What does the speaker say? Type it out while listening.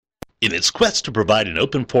In its quest to provide an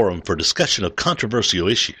open forum for discussion of controversial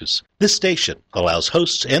issues, this station allows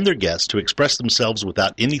hosts and their guests to express themselves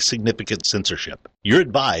without any significant censorship. You're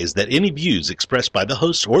advised that any views expressed by the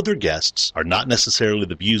hosts or their guests are not necessarily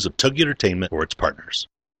the views of Togi Entertainment or its partners.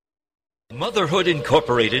 Motherhood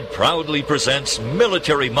Incorporated proudly presents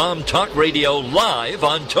Military Mom Talk Radio live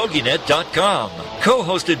on TogiNet.com.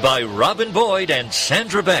 Co-hosted by Robin Boyd and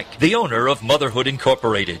Sandra Beck, the owner of Motherhood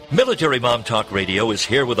Incorporated. Military Mom Talk Radio is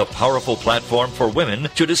here with a powerful platform for women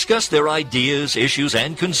to discuss their ideas, issues,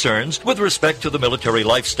 and concerns with respect to the military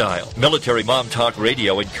lifestyle. Military Mom Talk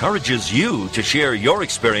Radio encourages you to share your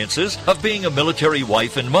experiences of being a military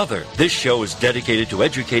wife and mother. This show is dedicated to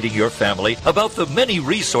educating your family about the many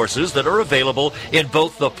resources that are available in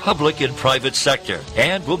both the public and private sector,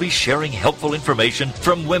 and we'll be sharing helpful information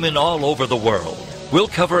from women all over the world. We'll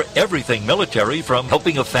cover everything military, from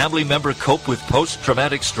helping a family member cope with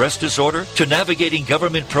post-traumatic stress disorder, to navigating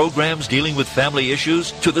government programs dealing with family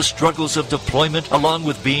issues, to the struggles of deployment, along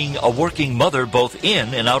with being a working mother both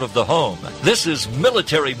in and out of the home. This is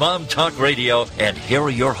Military Mom Talk Radio, and here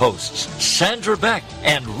are your hosts, Sandra Beck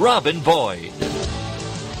and Robin Boyd.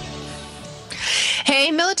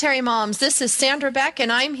 Hey, military moms, this is Sandra Beck,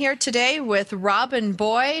 and I'm here today with Robin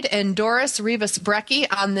Boyd and Doris Rivas-Brecky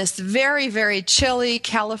on this very, very chilly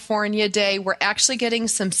California day. We're actually getting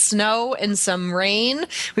some snow and some rain.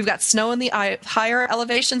 We've got snow in the higher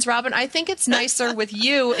elevations, Robin. I think it's nicer with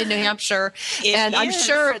you in New Hampshire, and I'm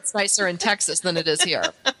sure it's nicer in Texas than it is here.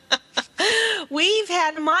 We've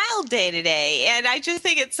had a mild day today, and I just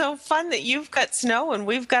think it's so fun that you've got snow and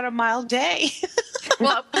we've got a mild day.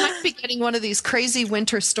 Well, we might be getting one of these crazy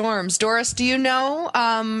winter storms. Doris, do you know,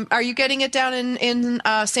 are you getting it down in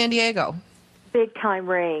San Diego? Big time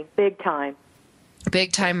rain, big time.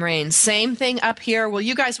 Big time rain. Same thing up here. Well,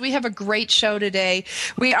 you guys, we have a great show today.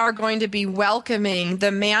 We are going to be welcoming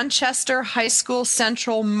the Manchester High School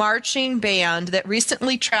Central Marching Band that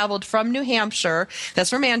recently traveled from New Hampshire.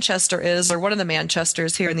 That's where Manchester is, or one of the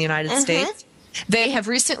Manchesters here in the United States. They have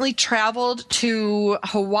recently traveled to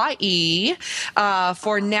Hawaii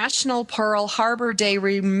for National Pearl Harbor Day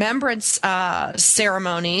remembrance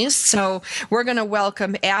ceremonies. So we're going to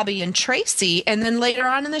welcome Abby and Tracy. And then later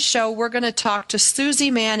on in the show, we're going to talk to Susie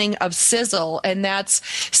Manning of Sizzle. And that's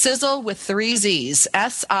Sizzle with 3 Z's.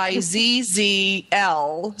 Sizzl.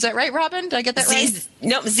 Is that right, Robin? Did I get that right?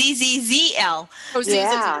 No, ZZZL. Oh,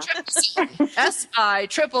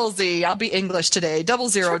 S-I-triple-Z. I'll be English today.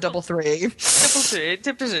 0033.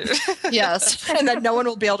 Yes, and then no one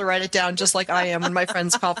will be able to write it down, just like I am when my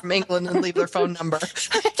friends call from England and leave their phone number.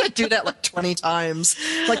 I have to do that like 20 times.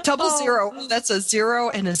 Like 00. Oh, that's a 0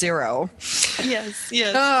 and a 0. Yes,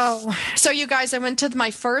 yes. Oh, so you guys, I went to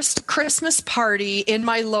my first Christmas party in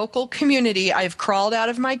my local community. I've crawled out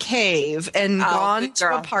of my cave and gone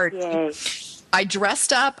to a party. Yay. I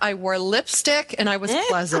dressed up, I wore lipstick, and I was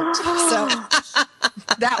pleasant. So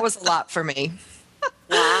that was a lot for me.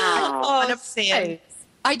 Wow.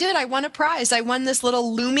 I did. I won a prize. I won this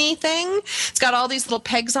little Lumi thing. It's got all these little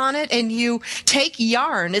pegs on it, and you take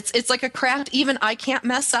yarn. It's like a craft even I can't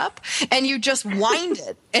mess up, and you just wind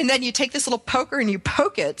it, and then you take this little poker and you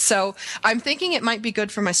poke it. So I'm thinking it might be good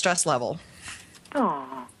for my stress level.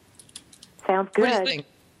 Oh, sounds good. What do you think?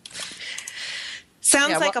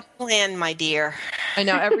 Sounds like a plan, my dear. I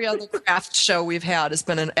know every other craft show we've had has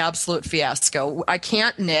been an absolute fiasco. I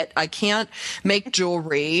can't knit. I can't make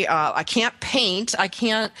jewelry. I can't paint. I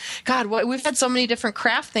can't. God, we've had so many different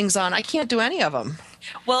craft things on. I can't do any of them.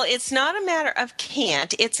 Well, it's not a matter of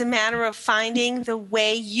can't. It's a matter of finding the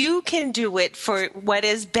way you can do it for what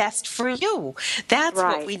is best for you. That's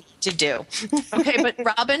right. What we need to do. Okay, but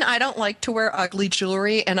Robin, I don't like to wear ugly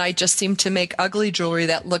jewelry, and I just seem to make ugly jewelry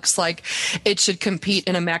that looks like it should compete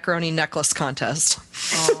in a macaroni necklace contest.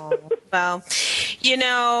 Oh. Well, you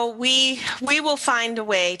know, we will find a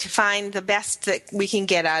way to find the best that we can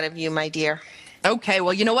get out of you, my dear. Okay,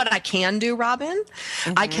 well, you know what I can do, Robin?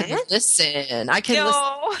 I can listen. I can listen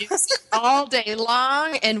to music all day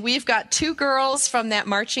long, and we've got 2 girls from that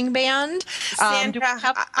marching band. Sandra,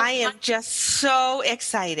 I am just so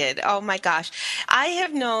excited. Oh, my gosh. I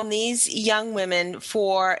have known these young women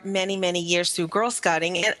for many, many years through Girl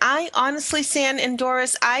Scouting, and I honestly, San and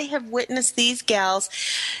Doris, I have witnessed these gals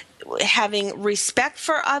having respect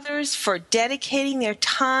for others, for dedicating their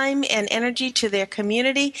time and energy to their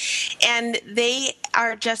community, and they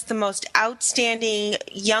are just the most outstanding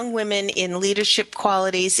young women in leadership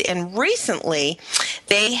qualities. And recently,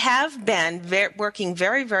 They have been working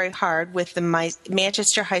very, very hard with the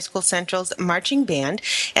Manchester High School Central's marching band,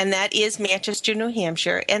 and that is Manchester, New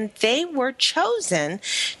Hampshire, and they were chosen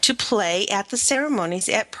to play at the ceremonies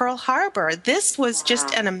at Pearl Harbor. This was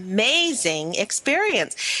just an amazing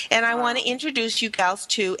experience, and I want to introduce you gals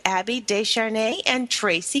to Abby Descharnay and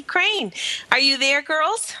Tracy Crane. Are you there,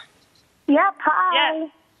 girls? Yep, hi.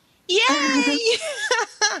 Yes. Yay!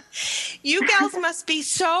 You gals must be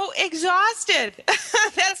so exhausted.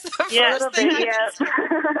 That's the first thing.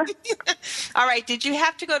 All right, did you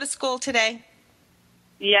have to go to school today?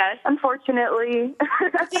 Yes. Unfortunately.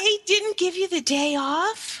 They didn't give you the day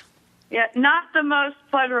off? Yeah, not the most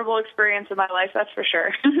pleasurable experience of my life, that's for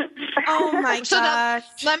sure. Oh, my gosh. So now,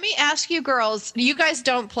 let me ask you girls, you guys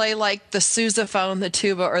don't play like the sousaphone, the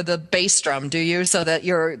tuba, or the bass drum, do you? So that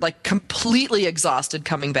you're like completely exhausted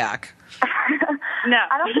coming back? No.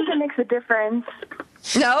 I don't think it makes a difference.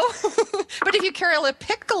 No? But if you carry a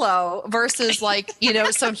piccolo versus like,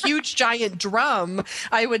 some huge giant drum,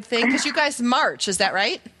 I would think, because you guys march, is that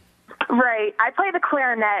right? Right. I play the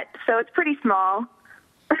clarinet, so it's pretty small.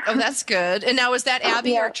 Oh, that's good. And now is that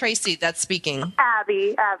Abby or Tracy that's speaking?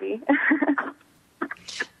 Abby.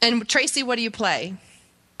 And Tracy, what do you play?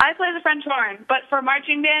 I play the French horn, but for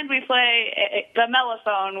marching band, we play the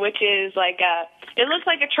mellophone, which is like it looks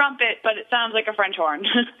like a trumpet, but it sounds like a French horn.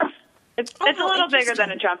 It's a little bigger than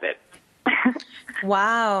a trumpet.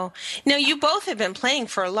 Wow. Now, you both have been playing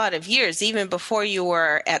for a lot of years, even before you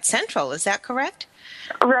were at Central. Is that correct?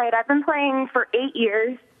 Right. I've been playing for 8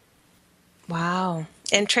 years. Wow.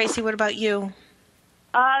 And Tracy, what about you?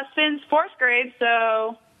 Since 4th grade,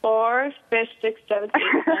 so 4th, 5th, 6th, 7th, 8th,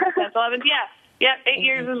 9th, 10th, 11th. Yeah, 8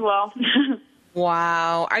 years as well.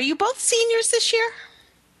 Wow. Are you both seniors this year?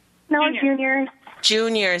 No, juniors.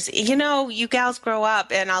 Juniors. You gals grow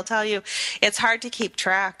up, and I'll tell you, it's hard to keep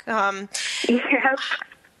track. Yep.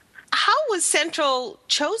 How was Central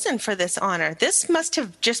chosen for this honor? This must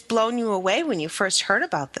have just blown you away when you first heard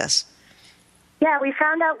about this. Yeah, we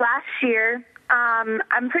found out last year.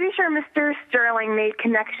 I'm pretty sure Mr. Sterling made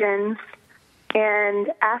connections and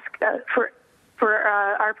asked for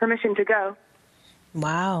our permission to go.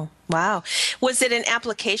 Wow. Was it an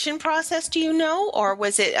application process, do you know, or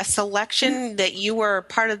was it a selection that you were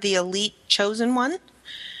part of the elite chosen one?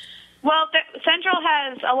 Well, Central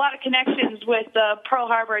has a lot of connections with the Pearl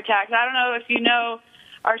Harbor attacks. I don't know if you know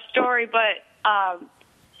our story, but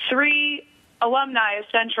 3 alumni of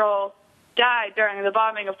Central died during the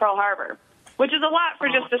bombing of Pearl Harbor, which is a lot for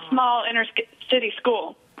just a small inner-city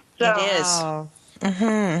school. So, it is.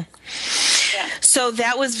 Mm-hmm. Yeah. So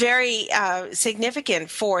that was very significant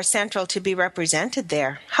for Central to be represented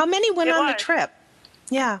there. How many went on the trip?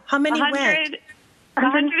 Yeah, how many went?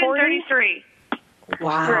 133.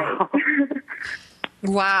 Wow. Right.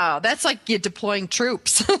 Wow, that's like you're deploying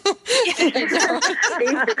troops. Basically.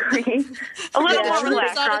 A little more Troops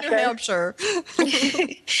relaxed. out of New Hampshire.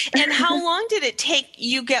 And how long did it take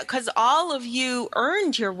you because all of you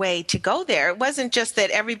earned your way to go there? It wasn't just that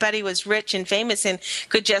everybody was rich and famous and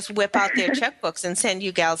could just whip out their checkbooks and send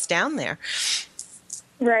you gals down there.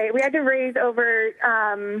 Right. We had to raise over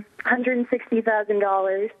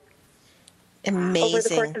 $160,000 Amazing. over the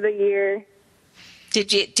course of the year.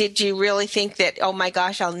 Did you really think that, oh my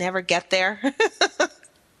gosh, I'll never get there? At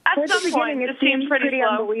At some the point, beginning, it it seemed seemed pretty pretty slow.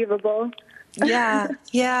 unbelievable. Yeah.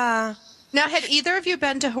 Now, had either of you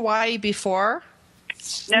been to Hawaii before?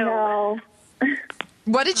 No.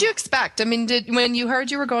 What did you expect? I mean, when you heard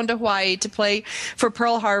you were going to Hawaii to play for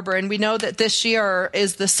Pearl Harbor, and we know that this year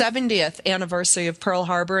is the 70th anniversary of Pearl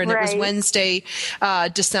Harbor, and it was Right. Wednesday,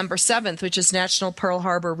 December 7th, which is National Pearl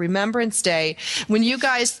Harbor Remembrance Day. When you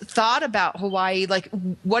guys thought about Hawaii,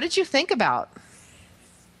 what did you think about?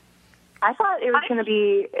 I thought it was going to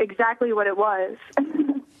be exactly what it was.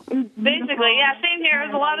 Basically, yeah, same here.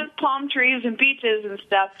 There's a lot of palm trees and beaches and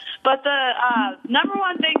stuff. But the number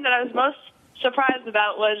one thing that I was most surprised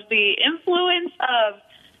about was the influence of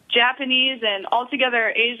Japanese and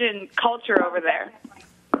altogether Asian culture over there.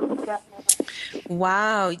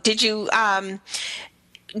 Wow. Did you find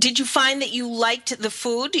that you liked the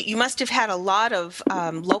food? You must have had a lot of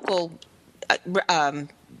local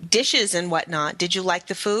dishes and whatnot. Did you like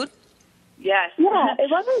the food? Yes. Yeah, it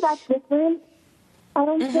wasn't that different. I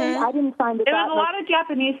don't think I didn't find it It that was a lot of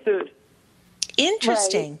Japanese food.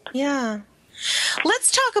 Interesting. Right. Yeah.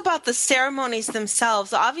 Let's talk about the ceremonies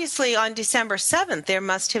themselves. Obviously, on December 7th, there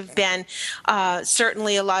must have been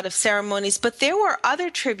certainly a lot of ceremonies, but there were other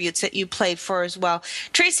tributes that you played for as well.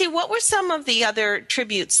 Tracy, what were some of the other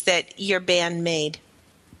tributes that your band made?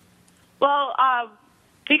 Well,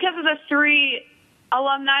 because of the 3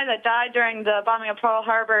 alumni that died during the bombing of Pearl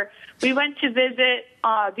Harbor, we went to visit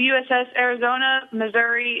the USS Arizona,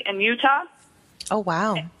 Missouri, and Utah. Oh,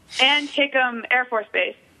 wow. And Hickam Air Force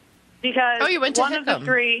Base. Because you went to one Hickam. of the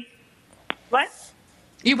three... What?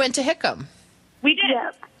 You went to Hickam. We did,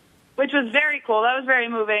 which was very cool. That was very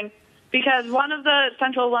moving because one of the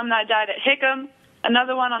Central alumni died at Hickam,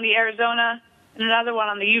 another one on the Arizona, and another one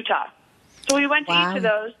on the Utah. So we went to each of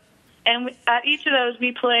those, and at each of those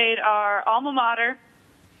we played our alma mater,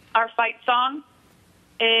 our fight song,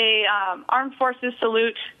 a Armed Forces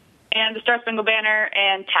salute, and the Star-Spangled Banner,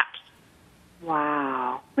 and taps.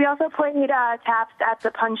 Wow. We also played taps at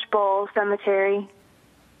the Punch Bowl Cemetery.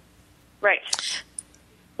 Right.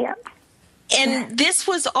 Yeah. And this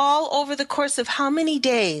was all over the course of how many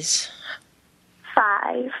days?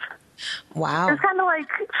 5. Wow. It was kind of like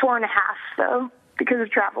 4.5, though, because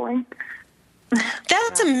of traveling.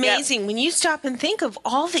 That's amazing when you stop and think of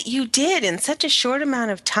all that you did in such a short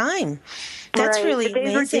amount of time. That's really the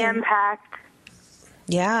days amazing. were jam-packed.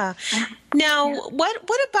 Yeah. Now,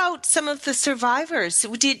 what about some of the survivors?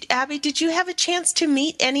 Abby, did you have a chance to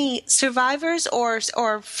meet any survivors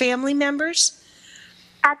or family members?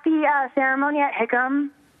 At the ceremony at Hickam,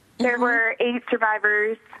 there were 8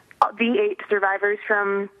 survivors, the 8 survivors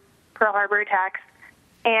from Pearl Harbor attacks,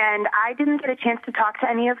 and I didn't get a chance to talk to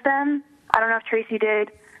any of them. I don't know if Tracy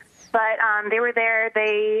did, but they were there.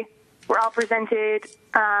 They were all presented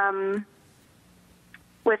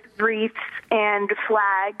with wreaths and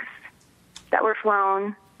flags that were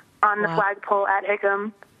flown on the flagpole at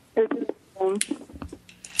Hickam. It was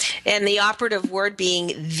And the operative word being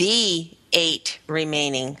the 8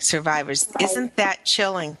 remaining survivors. Isn't that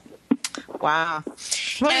chilling? Wow.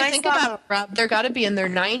 Well, And you I think thought- about it, Rob, they're got to be in their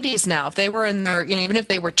 90s now. If they were in their, even if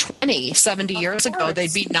they were 20, 70 years ago,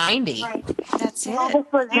 they'd be 90. That's it.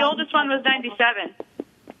 The oldest one was 97.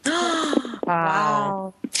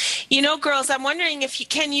 Wow. You know, girls, I'm wondering if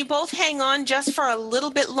can you both hang on just for a little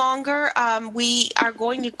bit longer? We are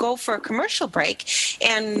going to go for a commercial break.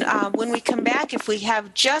 And when we come back, if we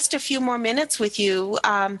have just a few more minutes with you,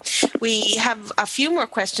 we have a few more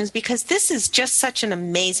questions because this is just such an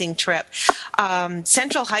amazing trip.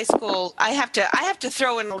 Central High School, I have to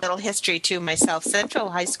throw in a little history too myself.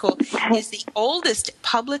 Central High School is the oldest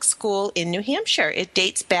public school in New Hampshire. It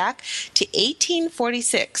dates back to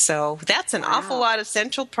 1846. So that's an awful lot of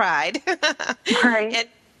Central pride. Right. And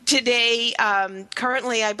today,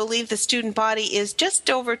 currently, I believe the student body is just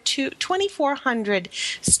over 2,400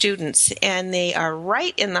 students, and they are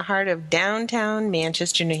right in the heart of downtown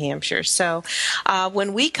Manchester, New Hampshire. So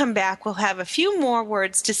when we come back, we'll have a few more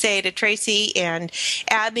words to say to Tracy and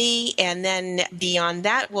Abby, and then beyond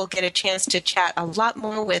that, we'll get a chance to chat a lot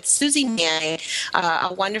more with Susie May,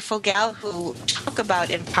 a wonderful gal who talk about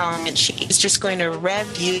empowerment. She's just going to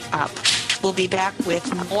rev you up. We'll be back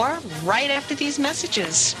with more right after these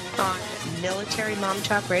messages on Military Mom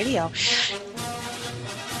Talk Radio.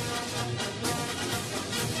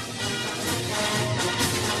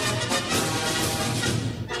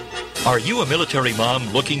 Are you a military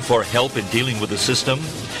mom looking for help in dealing with the system?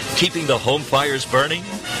 Keeping the home fires burning?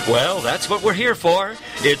 Well, that's what we're here for.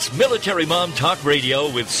 It's Military Mom Talk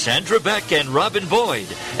Radio with Sandra Beck and Robin Boyd.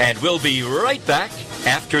 And we'll be right back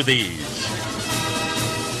after these.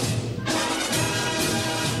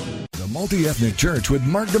 Multi-Ethnic Church with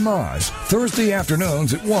Mark DeMoss, Thursday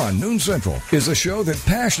afternoons at 1, noon Central, is a show that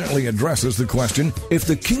passionately addresses the question, if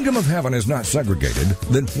the kingdom of heaven is not segregated,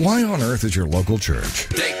 then why on earth is your local church?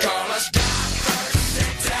 They call us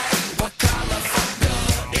diversity, but colorful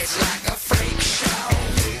good. It's like a freak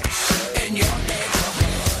show in your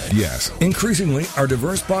neighborhood. Yes, increasingly, our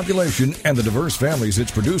diverse population and the diverse families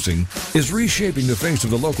it's producing is reshaping the face of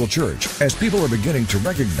the local church as people are beginning to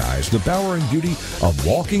recognize the power and beauty of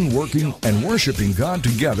walking, working, and worshiping God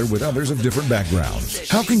together with others of different backgrounds.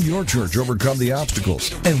 How can your church overcome the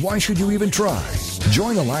obstacles, and why should you even try?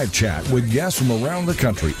 Join a live chat with guests from around the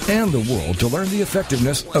country and the world to learn the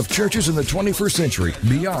effectiveness of churches in the 21st century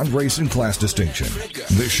beyond race and class distinction.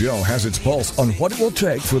 This show has its pulse on what it will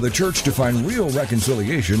take for the church to find real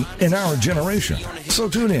reconciliation in our generation. So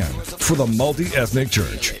tune in for the Multi-Ethnic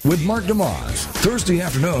Church with Mark DeMoss, Thursday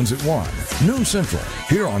afternoons at 1, noon Central,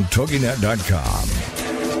 here on TogiNet.com.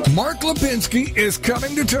 Mark Lipinski is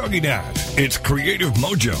coming to TogiNet. It's Creative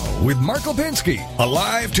Mojo with Mark Lipinski, a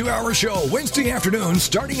live 2-hour show Wednesday afternoon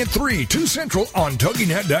starting at 3, 2 Central on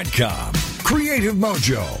TogiNet.com. Creative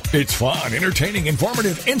Mojo. It's fun, entertaining,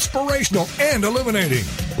 informative, inspirational, and illuminating.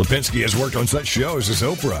 Lipinski has worked on such shows as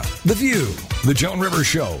Oprah, The View, The Joan Rivers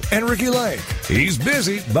Show, and Ricky Lake. He's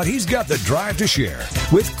busy, but he's got the drive to share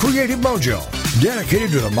with Creative Mojo, dedicated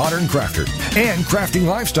to the modern crafter and crafting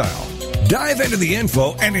lifestyle. Dive into the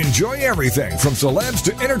info and enjoy everything from celebs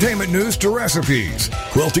to entertainment news to recipes,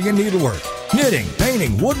 quilting and needlework, knitting,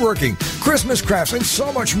 painting, woodworking, Christmas crafts, and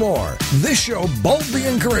so much more. This show boldly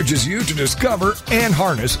encourages you to discover and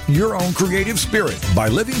harness your own creative spirit by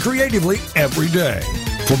living creatively every day.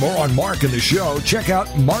 For more on Mark and the show, check out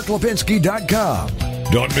marklipinski.com.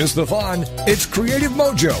 Don't miss the fun. It's Creative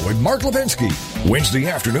Mojo with Mark Lipinski. Wednesday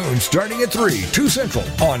afternoon starting at 3, 2 Central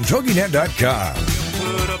on TogiNet.com.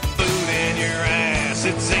 Put a boot in your ass,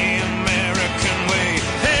 it's the American way.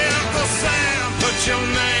 Hey, Uncle Sam, put your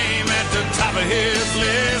name at the top of his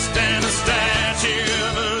list, and the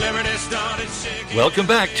Statue of Liberty started shaking. Welcome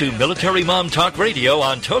back to Military Mom Talk Radio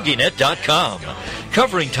on TogiNet.com.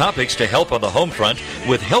 Covering topics to help on the home front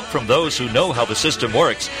with help from those who know how the system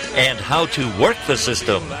works and how to work the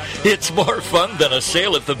system. It's more fun than a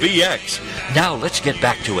sale at the BX. Now let's get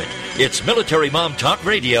back to it. It's Military Mom Talk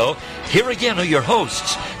Radio. Here again are your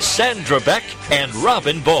hosts, Sandra Beck and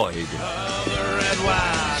Robin Boyd.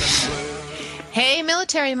 Hey,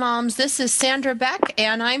 military moms, this is Sandra Beck,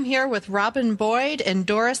 and I'm here with Robin Boyd and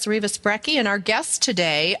Doris Rivas-Brecky, and our guests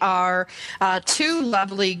today are two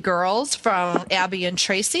lovely girls from Abby and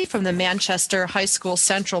Tracy from the Manchester High School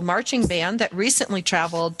Central Marching Band that recently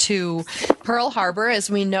traveled to Pearl Harbor. As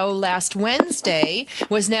we know, last Wednesday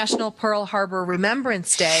was National Pearl Harbor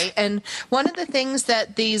Remembrance Day, and one of the things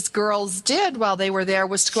that these girls did while they were there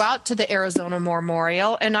was to go out to the Arizona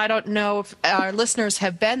Memorial, and I don't know if our listeners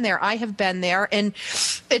have been there. I have been there. And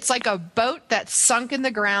it's like a boat that's sunk in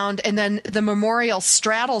the ground, and then the memorial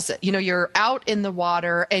straddles it. You know, you're out in the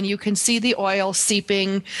water, and you can see the oil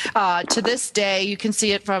seeping. To this day, you can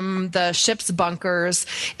see it from the ship's bunkers.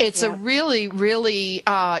 It's a really, really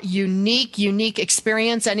unique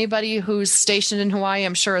experience. Anybody who's stationed in Hawaii,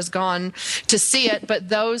 I'm sure, has gone to see it. But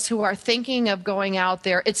those who are thinking of going out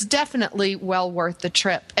there, it's definitely well worth the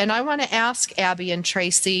trip. And I want to ask Abby and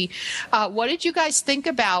Tracy, what did you guys think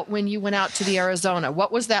about when you went out to the Arizona?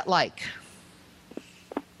 What was that like?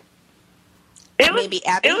 It was, maybe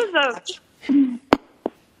Abby. It was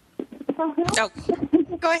Oh,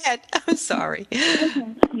 go ahead. I'm sorry.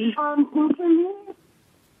 Well, for me,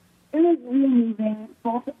 it was really moving,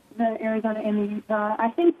 both the Arizona and the Utah. I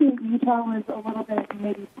think the Utah was a little bit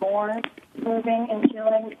maybe more moving and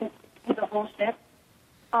chilling to the whole ship.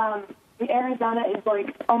 The Arizona is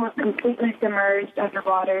like almost completely submerged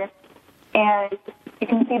underwater, and you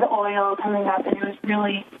can see the oil coming up, and it was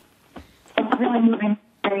really moving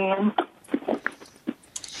experience.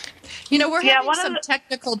 You know, we're having some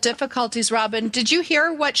technical difficulties, Robin. Did you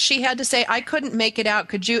hear what she had to say? I couldn't make it out.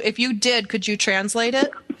 Could you, if you did, could you translate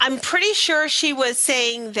it? I'm pretty sure she was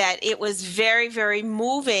saying that it was very, very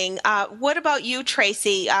moving. What about you,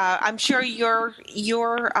 Tracy? I'm sure your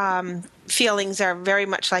feelings are very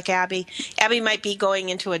much like Abby. Abby might be going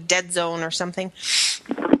into a dead zone or something.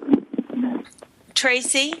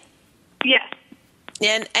 Tracy? Yes.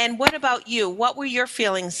 And what about you? What were your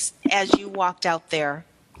feelings as you walked out there?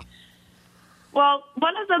 Well,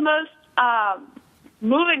 one of the most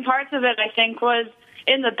moving parts of it, I think, was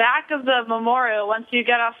in the back of the memorial. Once you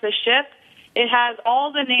get off the ship, it has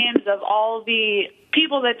all the names of all the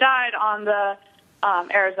people that died on the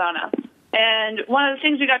Arizona. And one of the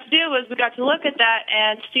things we got to do was we got to look at that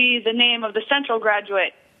and see the name of the Central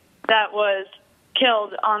graduate that was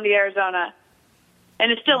killed on the Arizona. And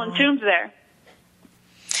it's still entombed there.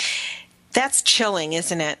 That's chilling,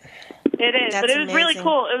 isn't it? It is, but it was really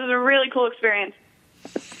cool. It was a really cool experience.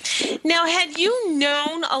 Now, had you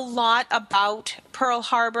known a lot about Pearl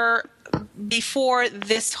Harbor before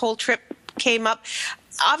this whole trip came up?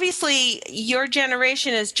 Obviously, your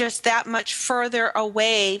generation is just that much further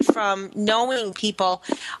away from knowing people.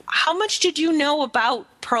 How much did you know about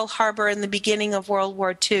Pearl Harbor in the beginning of World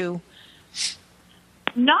War II?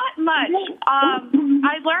 Not much.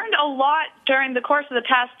 I learned a lot during the course of the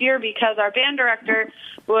past year because our band director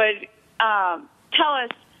would tell us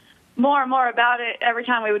more and more about it every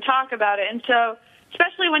time we would talk about it. And so,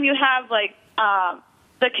 especially when you have like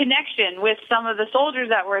the connection with some of the soldiers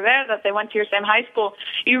that were there, that they went to your same high school,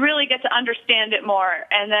 you really get to understand it more.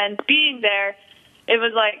 And then being there, it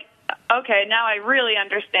was like, okay, now I really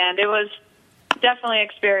understand. It was definitely an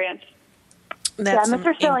experience. That's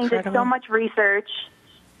Mr. Stilling did so much research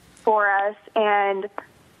for us, and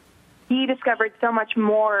he discovered so much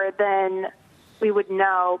more than we would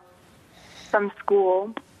know from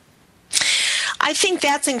school. I think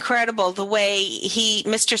that's incredible, the way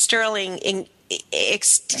Mr. Sterling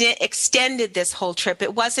extended this whole trip.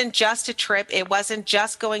 It wasn't just a trip. It wasn't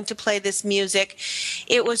just going to play this music.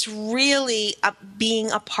 It was really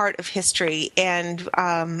being a part of history. And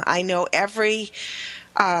I know every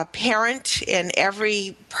parent and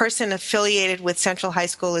every person affiliated with Central High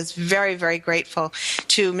School is very, very grateful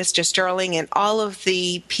to Mr. Sterling and all of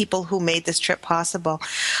the people who made this trip possible.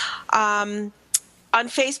 On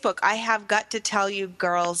Facebook, I have got to tell you,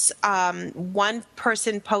 girls, one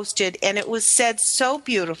person posted, and it was said so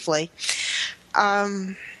beautifully.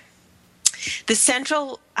 The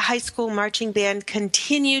Central High School Marching Band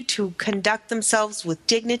continued to conduct themselves with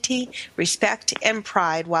dignity, respect, and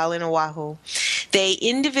pride while in Oahu. They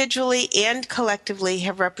individually and collectively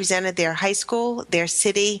have represented their high school, their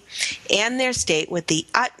city, and their state with the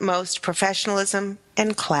utmost professionalism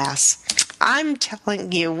and class. I'm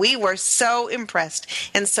telling you, we were so impressed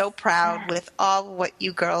and so proud with all what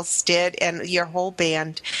you girls did and your whole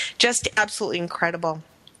band. Just absolutely incredible.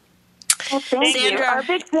 Well, thank you. Sandra, Our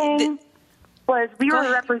big thing was we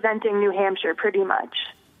were representing New Hampshire pretty much.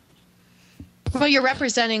 Well, you're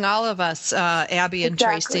representing all of us, Abby and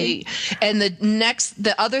Exactly. Tracy. And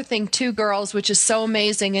the other thing too, girls, which is so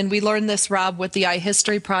amazing, and we learned this, Rob, with the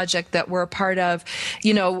iHistory project that we're a part of.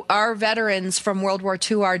 You know, our veterans from World War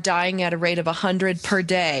II are dying at a rate of 100 per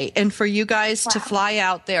day. And for you guys to fly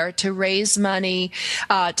out there to raise money,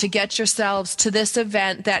 to get yourselves to this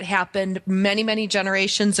event that happened many, many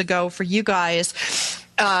generations ago for you guys,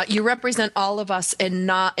 you represent all of us in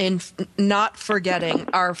not forgetting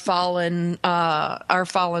our fallen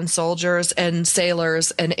soldiers and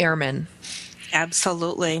sailors and airmen.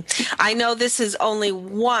 Absolutely. I know this is only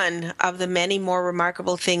one of the many more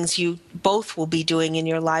remarkable things you both will be doing in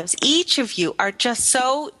your lives. Each of you are just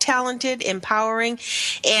so talented, empowering,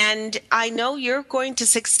 and I know you're going to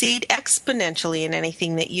succeed exponentially in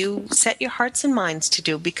anything that you set your hearts and minds to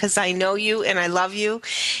do, because I know you and I love you.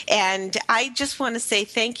 And I just want to say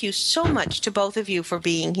thank you so much to both of you for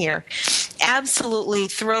being here. Absolutely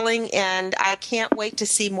thrilling, and I can't wait to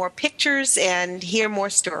see more pictures and hear more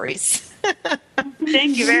stories.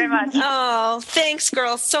 Thank you very much. Oh, thanks,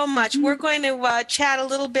 girls, so much. We're going to chat a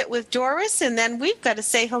little bit with Doris, and then we've got to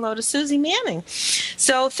say hello to Susie Manning.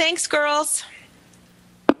 So thanks, girls.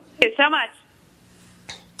 Thank you so much.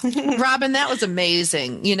 Robin, that was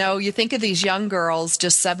amazing. You know, you think of these young girls,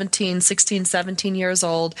 just 16, 17 years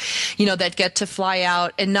old, you know, that get to fly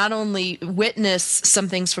out and not only witness some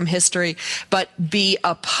things from history, but be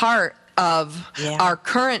a part of our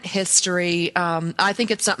current history. I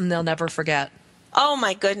think it's something they'll never forget. Oh,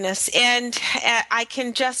 my goodness. And I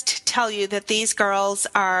can just tell you that these girls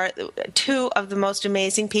are two of the most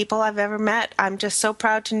amazing people I've ever met. I'm just so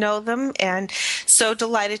proud to know them and so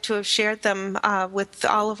delighted to have shared them with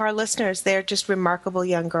all of our listeners. They're just remarkable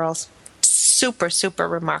young girls. Super, super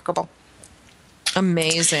remarkable.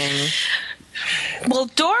 Amazing. Well,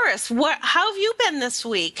 Doris, how have you been this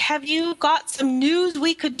week? Have you got some news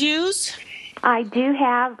we could use? I do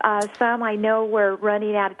have some. I know we're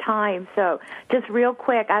running out of time, so just real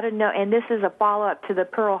quick, I don't know, and this is a follow-up to the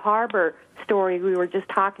Pearl Harbor story we were just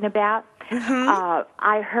talking about. Mm-hmm.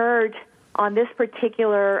 I heard on this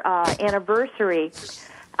particular anniversary,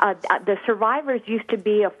 the survivors used to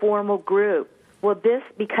be a formal group. Well,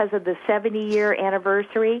 because of the 70-year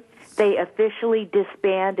anniversary, they officially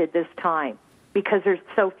disbanded this time because there's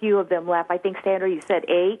so few of them left. I think, Sandra, you said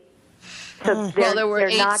 8. So there were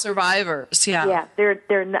 8 survivors. Yeah,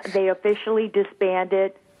 they officially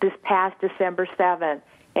disbanded this past December 7th,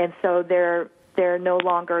 and so they're no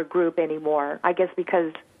longer a group anymore. I guess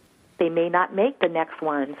because they may not make the next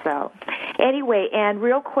one. So anyway, and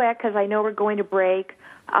real quick, because I know we're going to break,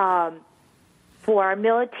 for our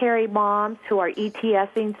military moms who are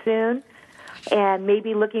ETSing soon and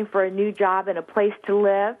maybe looking for a new job and a place to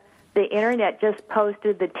live, the Internet just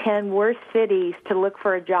posted the 10 worst cities to look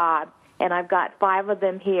for a job, and I've got 5 of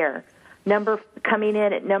them here. Coming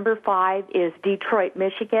in at number 5 is Detroit,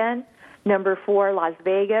 Michigan. Number 4, Las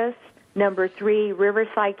Vegas. Number 3,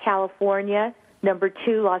 Riverside, California. Number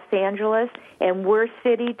 2, Los Angeles. And worst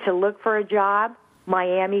city to look for a job,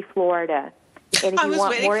 Miami, Florida. And if I was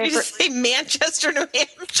waiting for you to say Manchester, New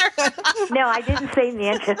Hampshire. No, I didn't say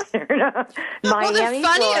Manchester. No. Miami, well, the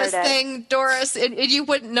funniest Florida. thing, Doris, and you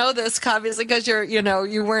wouldn't know this, obviously, because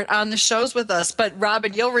you weren't on the shows with us. But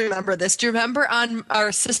Robin, you'll remember this. Do you remember on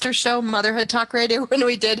our sister show, Motherhood Talk Radio, when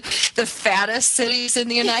we did the fattest cities in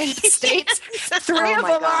the United States? 3 of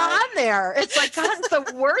them are on there. It's like that's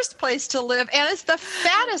the worst place to live, and it's the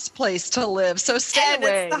fattest place to live. So stay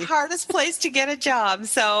away. It's the hardest place to get a job.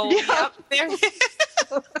 So yep, there.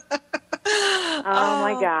 Oh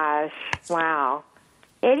my gosh! Wow.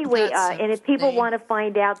 Anyway, and if people want to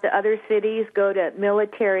find out the other cities, go to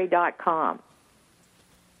military.com.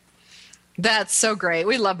 That's so great.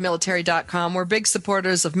 We love military.com. We're big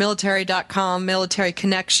supporters of military.com, Military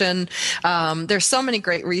Connection. There's so many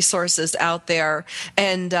great resources out there.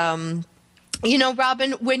 And,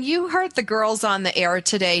 Robin, when you heard the girls on the air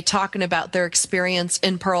today talking about their experience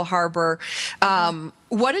in Pearl Harbor,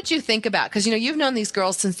 what did you think about? Because, you've known these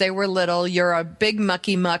girls since they were little. You're a big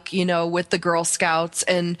mucky muck, with the Girl Scouts.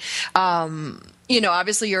 And,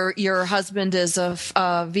 obviously your husband is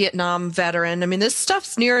a Vietnam veteran. I mean, this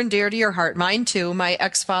stuff's near and dear to your heart. Mine too. My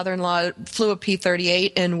ex-father-in-law flew a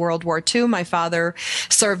P-38 in World War II. My father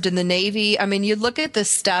served in the Navy. I mean, you look at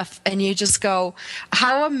this stuff and you just go,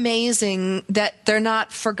 how amazing that they're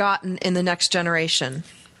not forgotten in the next generation.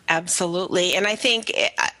 Absolutely. And I think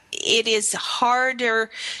it is harder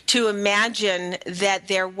to imagine that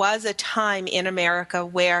there was a time in America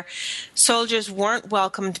where soldiers weren't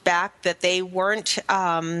welcomed back, that they weren't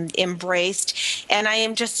embraced. And I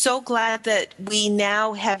am just so glad that we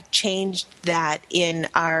now have changed that in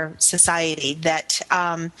our society, that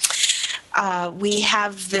we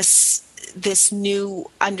have this new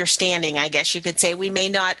understanding, I guess you could say. We may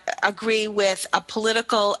not agree with a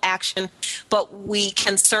political action, but we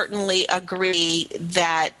can certainly agree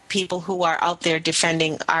that people who are out there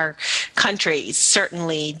defending our country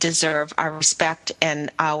certainly deserve our respect and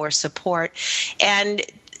our support. And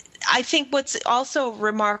I think what's also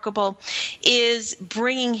remarkable is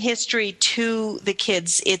bringing history to the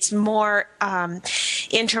kids. It's more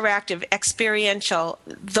interactive, experiential.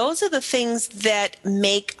 Those are the things that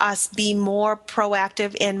make us be more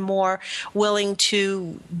proactive and more willing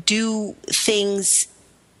to do things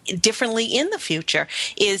differently in the future,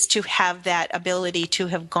 is to have that ability to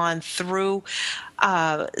have gone through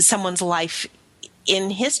someone's life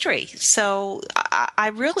in history. So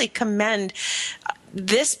I really commend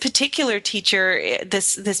this particular teacher,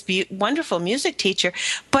 this wonderful music teacher,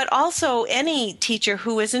 but also any teacher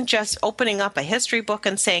who isn't just opening up a history book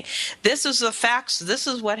and saying, this is the facts, this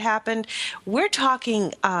is what happened. We're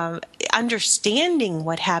talking understanding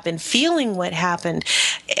what happened, feeling what happened.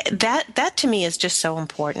 That to me is just so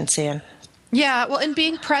important, Sam. Yeah, well, and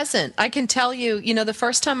being present. I can tell you, the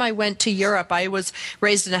first time I went to Europe, I was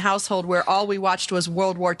raised in a household where all we watched was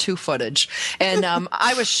World War II footage. And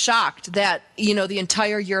I was shocked that, the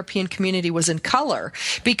entire European community was in color,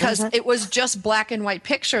 because it was just black and white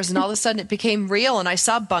pictures. And all of a sudden it became real. And I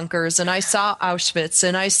saw bunkers and I saw Auschwitz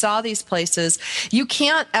and I saw these places. You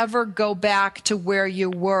can't ever go back to where you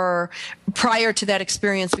were prior to that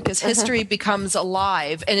experience, because history becomes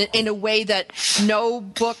alive, and in a way that no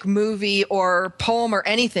book, movie, or poem or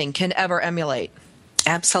anything can ever emulate.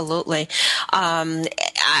 Absolutely. I'm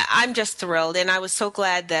just thrilled, and I was so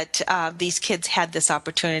glad that these kids had this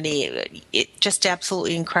opportunity. It just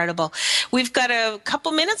absolutely incredible. We've got a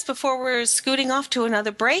couple minutes before we're scooting off to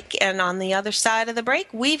another break, and on the other side of the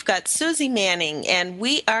break, we've got Susie Manning, and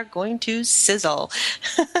we are going to sizzle.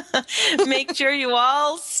 Make sure you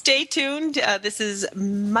all stay tuned. This is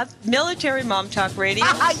Military Mom Talk Radio.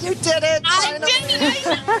 You did it! I did it!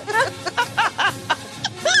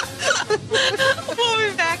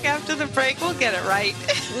 We'll be back after the break. We'll get it right.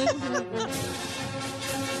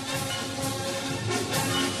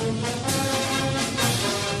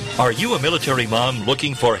 Are you a military mom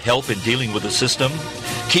looking for help in dealing with the system?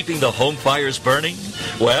 Keeping the home fires burning?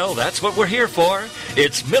 Well, that's what we're here for.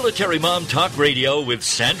 It's Military Mom Talk Radio with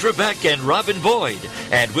Sandra Beck and Robin Boyd.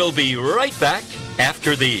 And we'll be right back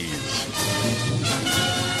after these.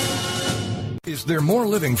 Is there more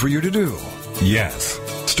living for you to do? Yes.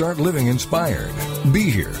 Start living inspired. Be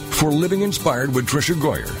here for Living Inspired with Tricia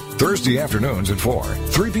Goyer, Thursday afternoons at 4,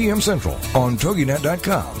 3 p.m. Central on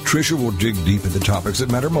TogiNet.com. Tricia will dig deep into topics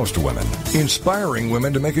that matter most to women, inspiring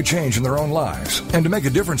women to make a change in their own lives and to make a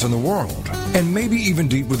difference in the world, and maybe even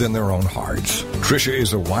deep within their own hearts. Tricia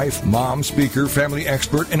is a wife, mom, speaker, family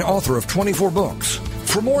expert, and author of 24 books.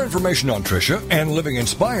 For more information on Tricia and Living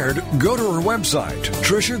Inspired, go to her website,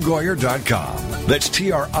 TriciaGoyer.com. That's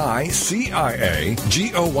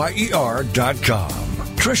TriciaGoyer.com.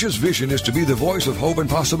 Tricia's vision is to be the voice of hope and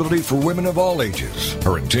possibility for women of all ages.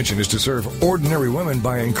 Her intention is to serve ordinary women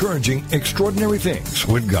by encouraging extraordinary things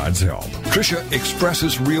with God's help. Tricia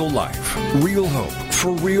expresses real life, real hope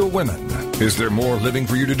for real women. Is there more living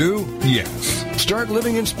for you to do? Yes. Start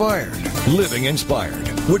living inspired. Living Inspired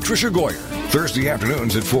with Tricia Goyer. Thursday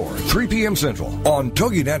afternoons at 4, 3 p.m. Central on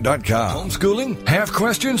TogiNet.com. Homeschooling? Have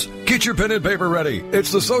questions? Get your pen and paper ready.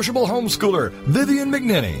 It's the sociable homeschooler, Vivian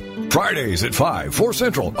McNinney. Fridays at 5, 4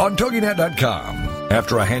 Central on TogiNet.com.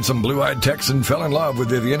 After a handsome blue-eyed Texan fell in love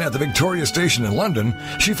with Vivian at the Victoria Station in London,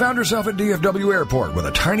 she found herself at DFW Airport with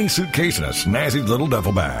a tiny suitcase and a snazzy little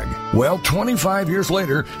duffel bag. Well, 25 years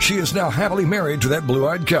later, she is now happily married to that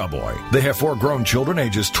blue-eyed cowboy. They have 4 grown children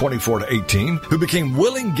ages 24 to 18 who became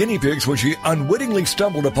willing guinea pigs when she unwittingly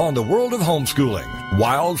stumbled upon the world of homeschooling.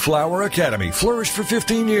 Wildflower Academy flourished for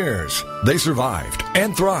 15 years. They survived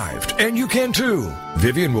and thrived, and you can too.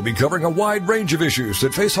 Vivian will be covering a wide range of issues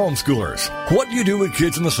that face homeschoolers. What do you do with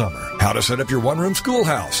kids in the summer? How to set up your one-room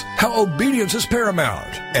schoolhouse? How obedience is paramount?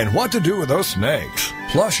 And what to do with those snakes?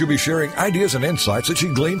 Plus, you'll be sharing ideas and insights that she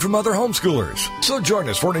gleaned from other homeschoolers. So join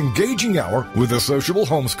us for an engaging hour with a sociable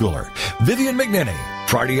homeschooler, Vivian McNinney.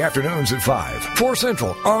 Friday afternoons at 5, 4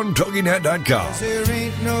 Central on TogiNet.com. There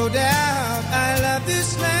ain't no doubt I love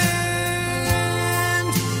this land.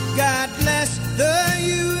 God bless the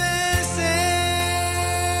USA.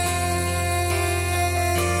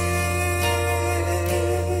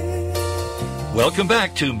 Welcome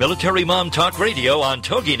back to Military Mom Talk Radio on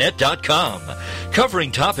TogiNet.com,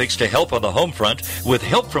 covering topics to help on the home front with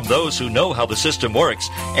help from those who know how the system works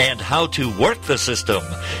and how to work the system.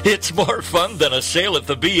 It's more fun than a sale at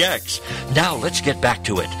the BX. Now let's get back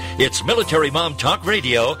to it. It's Military Mom Talk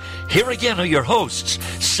Radio. Here again are your hosts,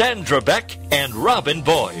 Sandra Beck and Robin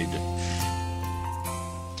Boyd.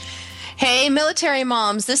 Hey, military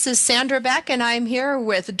moms, this is Sandra Beck, and I'm here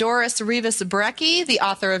with Doris Rivas-Brecky, the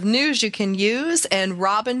author of News You Can Use, and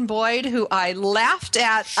Robin Boyd, who I laughed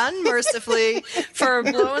at unmercifully for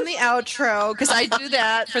blowing the outro, because I do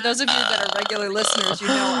that. For those of you that are regular listeners, you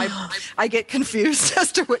know I get confused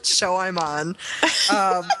as to which show I'm on.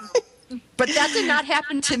 But that did not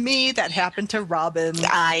happen to me. That happened to Robin.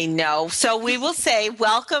 I know. So we will say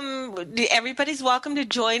welcome. Everybody's welcome to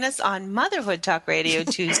join us on Motherhood Talk Radio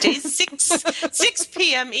Tuesdays, 6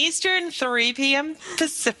 p.m. Eastern, 3 p.m.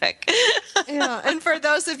 Pacific. Yeah. And for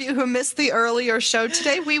those of you who missed the earlier show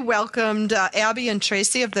today, we welcomed Abby and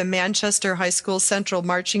Tracy of the Manchester High School Central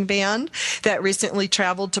Marching Band that recently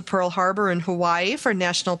traveled to Pearl Harbor in Hawaii for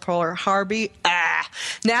National Pearl Harbor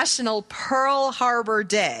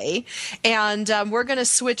Day. And we're going to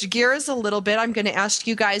switch gears a little bit. I'm going to ask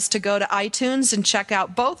you guys to go to iTunes and check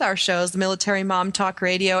out both our shows, Military Mom Talk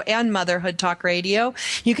Radio and Motherhood Talk Radio.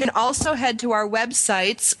 You can also head to our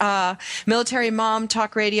websites,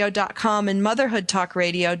 militarymomtalkradio.com and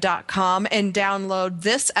motherhoodtalkradio.com, and download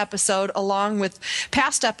this episode along with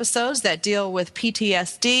past episodes that deal with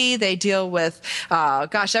PTSD. They deal with,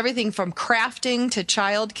 everything from crafting to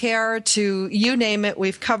childcare to you name it.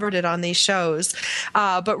 We've covered it on these shows.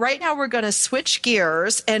 But right now we're going to switch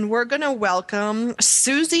gears, and we're going to welcome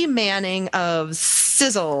Susie Manning of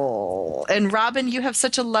Sizzle. And Robin, you have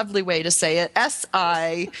such a lovely way to say it,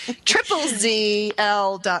 SIZZL.com.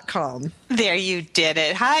 There, you did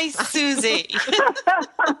it. Hi, Susie.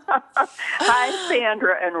 Hi,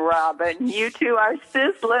 Sandra and Robin. You two are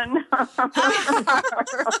sizzling.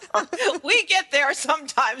 We get there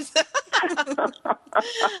sometimes.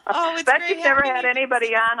 Oh, it's Bet great. you've never had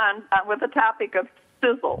anybody on with the topic of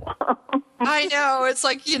sizzle. I know. It's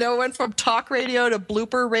like, went from talk radio to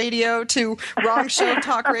blooper radio to wrong show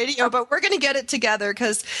talk radio, but we're going to get it together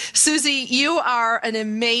because, Susie, you are an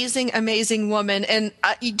amazing, amazing woman. And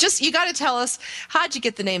you got to tell us, how'd you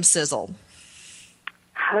get the name Sizzle?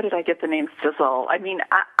 How did I get the name Sizzle? I mean,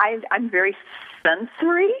 I'm very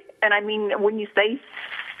sensory. And I mean, when you say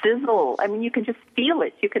sizzle, I mean, you can just feel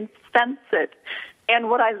it. You can sense it. And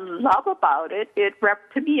what I love about it,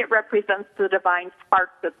 to me, it represents the divine spark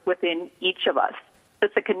that's within each of us.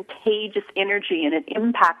 It's a contagious energy, and it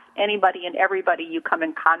impacts anybody and everybody you come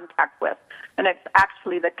in contact with. And it's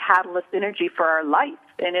actually the catalyst energy for our life,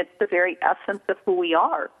 and it's the very essence of who we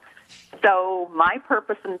are. So my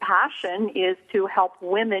purpose and passion is to help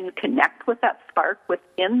women connect with that spark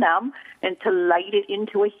within them and to light it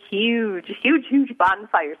into a huge, huge, huge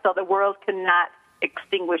bonfire so the world cannot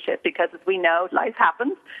extinguish it, because as we know, life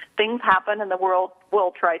happens, things happen, and the world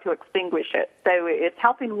will try to extinguish it. So it's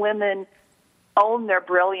helping women own their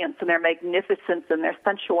brilliance and their magnificence and their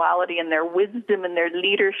sensuality and their wisdom and their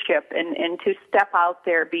leadership, and to step out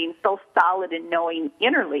there being so solid in knowing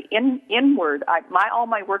inward. All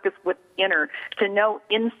my work is with inner, to know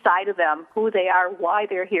inside of them who they are, why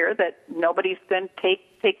they're here, that nobody's going to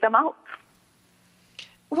take them out.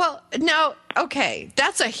 Well, no, okay,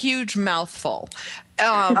 that's a huge mouthful. Okay.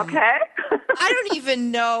 I don't even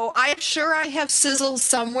know. I'm sure I have Sizzle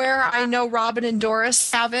somewhere. I know Robin and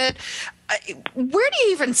Doris have it. Where do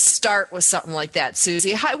you even start with something like that,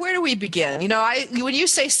 Susie? Where do we begin? When you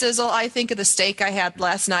say Sizzle, I think of the steak I had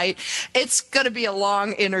last night. It's going to be a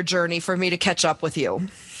long inner journey for me to catch up with you.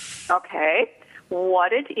 Okay.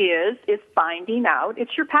 What it is finding out.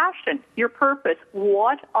 It's your passion, your purpose.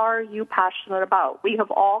 What are you passionate about? We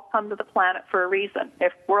have all come to the planet for a reason.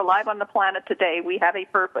 If we're alive on the planet today, we have a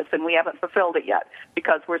purpose, and we haven't fulfilled it yet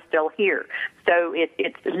because we're still here. So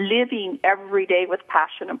it's living every day with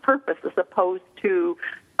passion and purpose as opposed to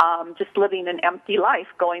just living an empty life,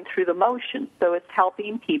 going through the motions. So it's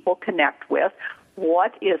helping people connect with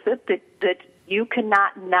what is it that you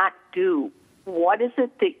cannot not do. What is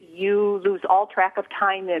it that you lose all track of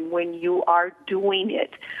time in when you are doing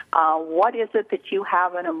it? What is it that you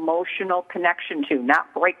have an emotional connection to?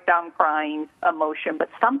 Not breakdown crying emotion, but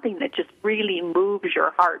something that just really moves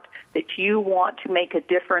your heart, that you want to make a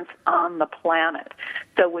difference on the planet.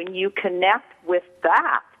 So when you connect with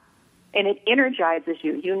that, and it energizes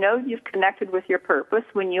you, you know you've connected with your purpose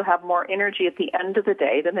when you have more energy at the end of the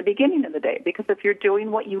day than the beginning of the day. Because if you're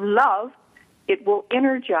doing what you love, it will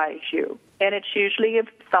energize you. And it's usually it's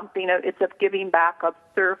of giving back, of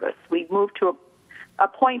service. We move to a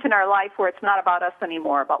point in our life where it's not about us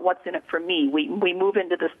anymore, about what's in it for me. We move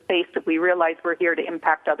into the space that we realize we're here to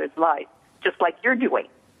impact others' lives, just like you're doing.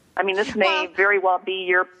 I mean, this may very well be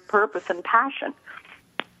your purpose and passion.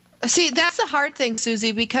 See, that's the hard thing,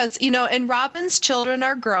 Susie, because, and Robin's children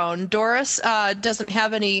are grown. Doris doesn't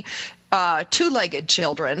have any two-legged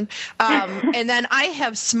children. And then I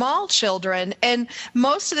have small children. And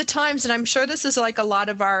most of the times, and I'm sure this is like a lot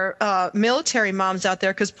of our military moms out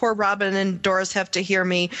there, because poor Robin and Doris have to hear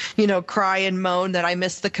me, cry and moan that I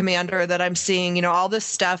miss the commander that I'm seeing, all this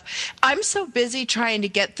stuff. I'm so busy trying to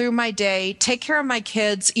get through my day, take care of my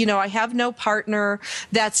kids. I have no partner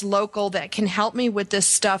that's local that can help me with this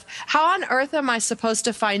stuff. How on earth am I supposed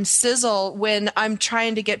to find sizzle when I'm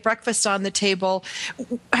trying to get breakfast on the table?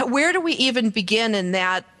 Where do we even begin in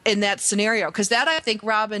that scenario? Because that, I think,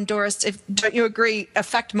 Rob and Doris, don't you agree,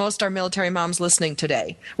 affect most our military moms listening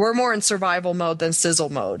today. We're more in survival mode than sizzle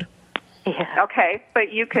mode. Yeah. Okay,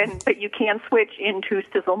 but you can switch into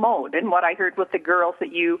sizzle mode. And what I heard with the girls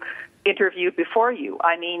that you interviewed before you,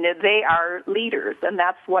 I mean, they are leaders, and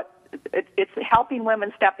that's what it's helping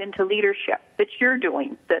women step into leadership that you're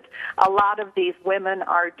doing, that a lot of these women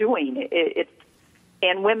are doing.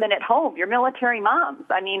 And women at home, your military moms.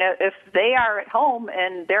 I mean, if they are at home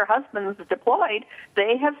and their husband's deployed,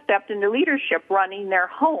 they have stepped into leadership running their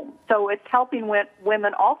home. So it's helping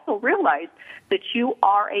women also realize that you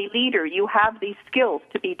are a leader. You have these skills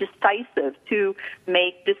to be decisive, to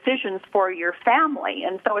make decisions for your family.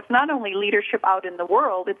 And so it's not only leadership out in the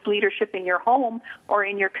world, it's leadership in your home or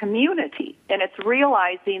in your community. And it's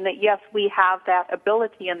realizing that, yes, we have that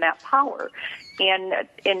ability and that power.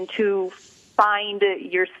 And to find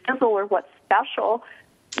your sizzle or what's special,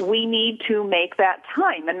 we need to make that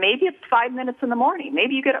time. And maybe it's 5 minutes in the morning.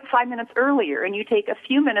 Maybe you get up 5 minutes earlier and you take a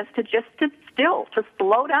few minutes to just sit still, to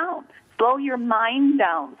slow down, slow your mind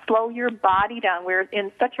down, slow your body down. We're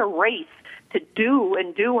in such a race to do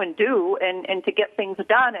and do and do and to get things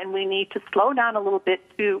done, and we need to slow down a little bit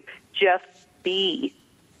to just be.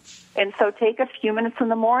 And so take a few minutes in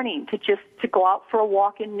the morning to go out for a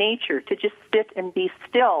walk in nature, to just sit and be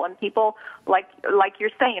still. And people, like you're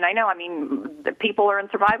saying, I know, I mean, the people are in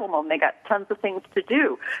survival mode and they got tons of things to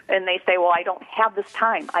do. And they say, well, I don't have this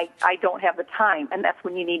time. I don't have the time. And that's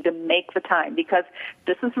when you need to make the time, because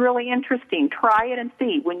this is really interesting. Try it and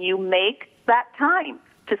see. When you make that time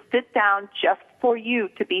to sit down just for you,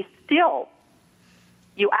 to be still,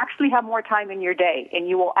 you actually have more time in your day, and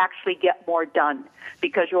you will actually get more done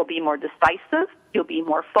because you'll be more decisive, you'll be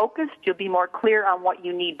more focused, you'll be more clear on what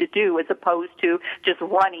you need to do as opposed to just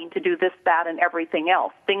running to do this, that, and everything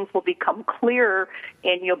else. Things will become clearer,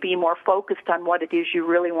 and you'll be more focused on what it is you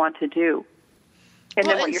really want to do. And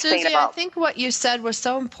then what you're Susie, saying about... I think what you said was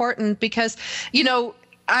so important because,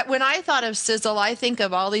 when I thought of sizzle, I think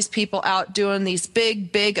of all these people out doing these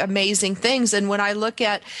big, big, amazing things. And when I look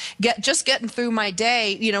at just getting through my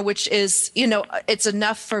day, which is, it's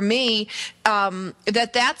enough for me,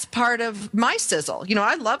 that's part of my sizzle.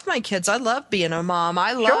 I love my kids. I love being a mom.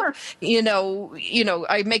 I love,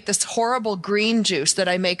 I make this horrible green juice that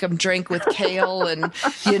I make them drink with kale and,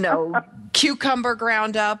 cucumber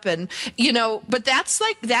ground up and, but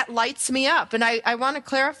that lights me up. And I want to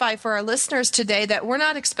clarify for our listeners today that we're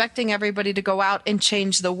not expecting everybody to go out and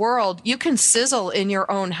change the world. You can sizzle in your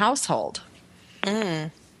own household.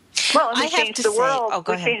 Mm. Well, we change the world.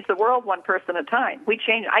 We change the world one person at a time.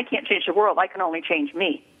 I can't change the world. I can only change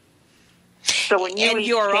me. So when you in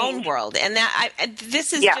your own world, and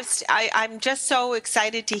this is just I'm just so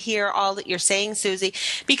excited to hear all that you're saying, Susie,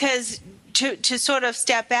 because to sort of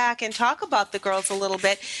step back and talk about the girls a little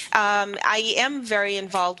bit, I am very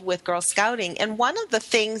involved with Girl Scouting, and one of the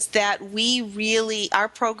things that our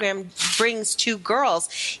program brings to girls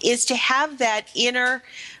is to have that inner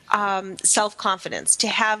self-confidence, to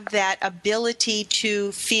have that ability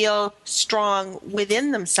to feel strong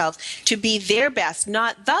within themselves, to be their best,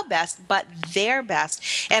 not the best, but their best.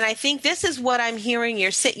 And I think this is what I'm hearing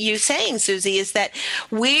you saying, Susie, is that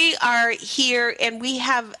we are here and we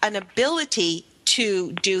have an ability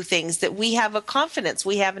to do things, that we have a confidence,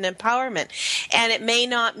 we have an empowerment. And it may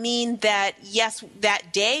not mean that, yes,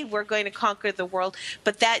 that day we're going to conquer the world,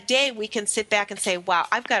 but that day we can sit back and say, wow,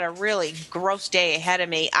 I've got a really gross day ahead of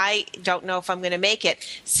me. I don't know if I'm going to make it.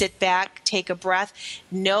 Sit back, take a breath,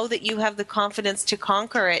 know that you have the confidence to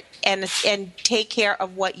conquer it and take care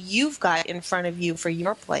of what you've got in front of you for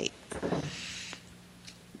your plate.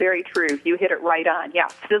 Very true. You hit it right on. Yeah,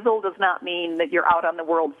 sizzle does not mean that you're out on the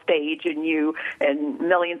world stage and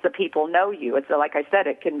millions of people know you. It's like I said,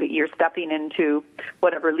 it can be you're stepping into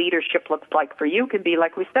whatever leadership looks like for you. Can be,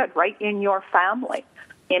 like we said, right in your family.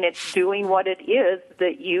 And it's doing what it is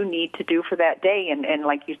that you need to do for that day. And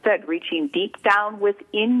like you said, reaching deep down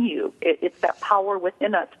within you. It's that power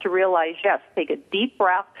within us to realize, yes, take a deep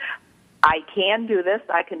breath. I can do this.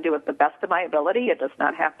 I can do it the best of my ability. It does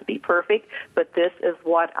not have to be perfect, but this is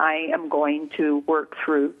what I am going to work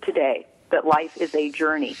through today, that life is a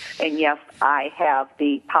journey. And yes, I have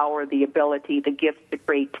the power, the ability, the gift, the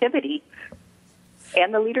creativity,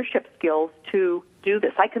 and the leadership skills to do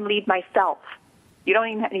this. I can lead myself.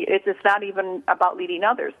 It's not even about leading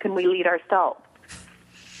others. Can we lead ourselves?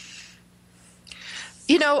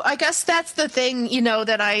 I guess that's the thing,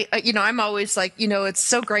 that I'm always like, it's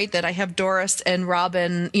so great that I have Doris and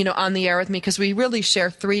Robin, on the air with me, because we really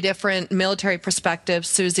share three different military perspectives,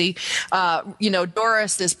 Susie.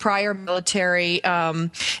 Doris is prior military,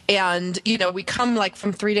 and, we come like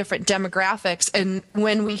from three different demographics. And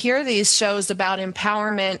when we hear these shows about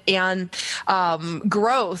empowerment and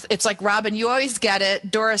growth, it's like, Robin, you always get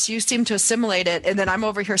it. Doris, you seem to assimilate it. And then I'm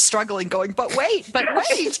over here struggling, going, but wait,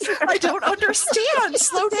 I don't understand.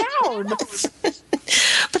 Slow down.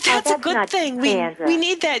 But that's a good thing. We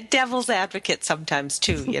need that devil's advocate sometimes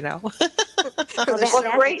too, Well,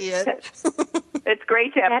 great. It's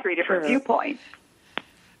great to have three different viewpoints.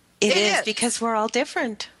 It is, because we're all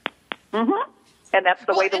different. Mm-hmm. And that's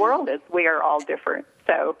the way the world is. We are all different.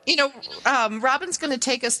 So, Robin's going to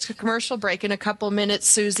take us to commercial break in a couple minutes,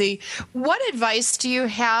 Susie. What advice do you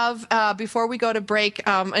have before we go to break?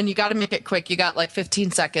 And you got to make it quick. You got like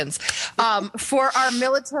 15 seconds. For our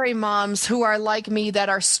military moms who are like me that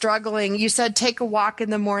are struggling, you said take a walk in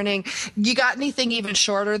the morning. You got anything even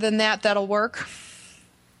shorter than that'll work?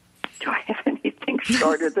 Do I have anything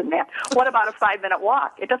shorter than that? What about a 5-minute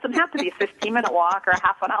walk? It doesn't have to be a 15-minute walk or a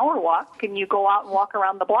half an hour walk. Can you go out and walk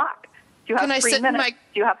around the block? Do you have Can I 3 sit minutes?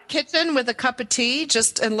 in my kitchen with a cup of tea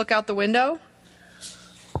and look out the window?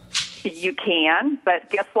 You can,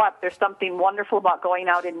 but guess what? There's something wonderful about going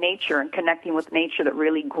out in nature and connecting with nature that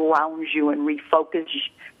really grounds you and refocuses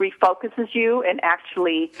you and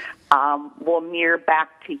actually will mirror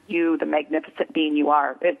back to you the magnificent being you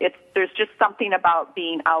are. There's just something about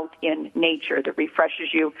being out in nature that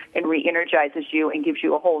refreshes you and re-energizes you and gives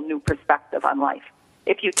you a whole new perspective on life.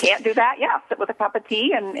 If you can't do that, sit with a cup of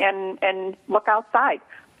tea and look outside.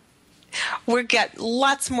 We've got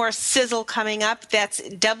lots more sizzle coming up. That's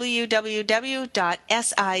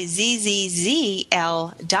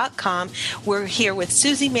www.sizzl.com. We're here with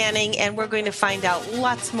Susie Manning, and we're going to find out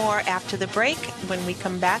lots more after the break when we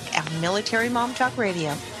come back at Military Mom Talk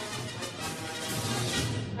Radio.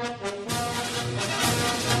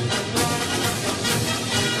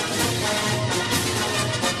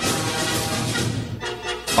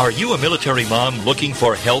 Are you a military mom looking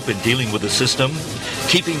for help in dealing with the system?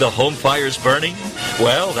 Keeping the home fires burning?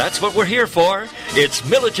 Well, that's what we're here for. It's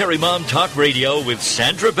Military Mom Talk Radio with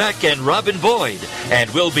Sandra Beck and Robin Boyd. And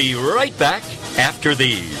we'll be right back after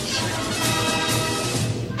these.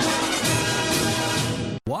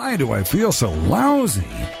 Why do I feel so lousy?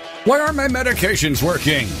 Why aren't my medications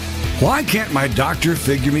working? Why can't my doctor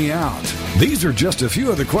figure me out? These are just a few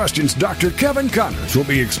of the questions Dr. Kevin Connors will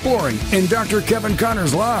be exploring in Dr. Kevin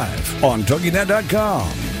Connors Live on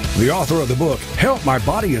TogiNet.com. The author of the book, Help My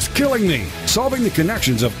Body Is Killing Me, solving the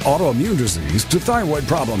connections of autoimmune disease to thyroid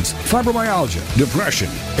problems, fibromyalgia, depression,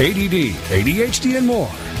 ADD, ADHD, and more.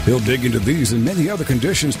 He'll dig into these and many other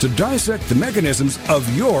conditions to dissect the mechanisms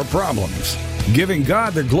of your problems, giving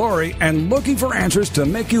God the glory and looking for answers to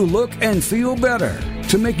make you look and feel better,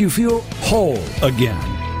 to make you feel whole again.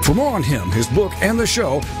 For more on him, his book, and the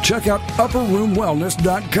show, check out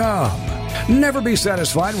UpperRoomWellness.com. Never be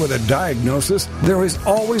satisfied with a diagnosis. There is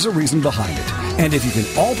always a reason behind it. And if you can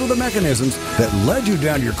alter the mechanisms that led you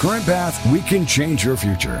down your current path, we can change your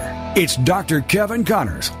future. It's Dr. Kevin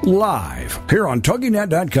Connors, live here on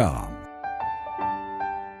TogiNet.com.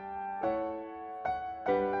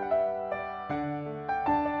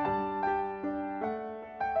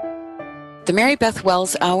 The Mary Beth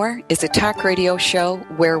Wells Hour is a talk radio show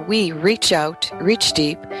where we reach out, reach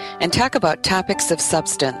deep, and talk about topics of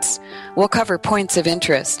substance. We'll cover points of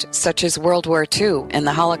interest, such as World War II and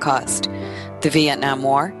the Holocaust, the Vietnam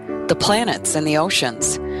War, the planets and the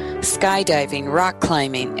oceans, skydiving, rock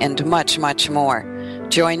climbing, and much, much more.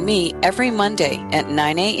 Join me every Monday at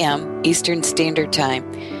 9 a.m. Eastern Standard Time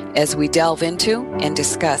as we delve into and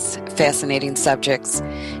discuss fascinating subjects.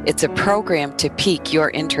 It's a program to pique your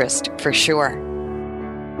interest for sure.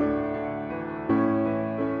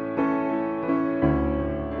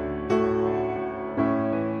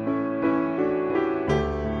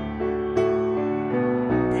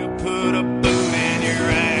 We'll put a boot in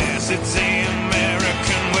your ass, it's the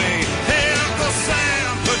American way. Hey, Uncle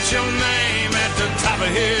Sam, put your name at the top of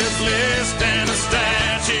his list, and a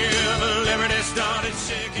statue of liberty started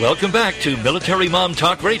shaking. Welcome back to Military Mom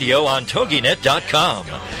Talk Radio on TogiNet.com.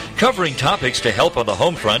 Covering topics to help on the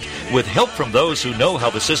home front with help from those who know how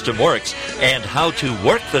the system works and how to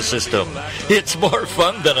work the system. It's more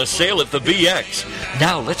fun than a sale at the BX.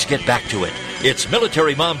 Now let's get back to it. It's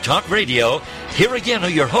Military Mom Talk Radio. Here again are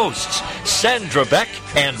your hosts, Sandra Beck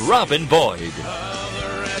and Robin Boyd.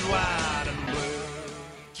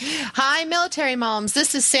 Hi, Military Moms.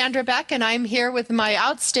 This is Sandra Beck, and I'm here with my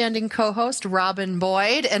outstanding co-host, Robin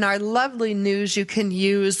Boyd, and our lovely News You Can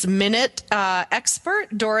Use Minute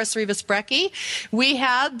expert, Doris Rivas-Brecky. We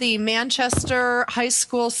had the Manchester High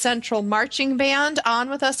School Central Marching Band on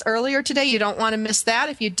with us earlier today. You don't want to miss that.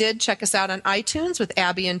 If you did, check us out on iTunes with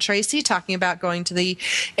Abby and Tracy talking about going to the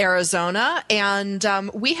Arizona. And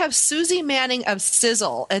we have Susie Manning of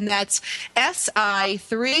Sizzle, and that's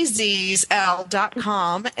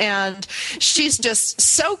SI3ZL.com. And she's just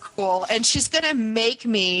so cool, and she's going to make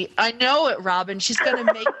me, I know it, Robin, she's going to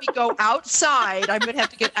make me go outside. I'm going to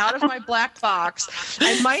have to get out of my black box.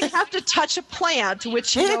 I might have to touch a plant,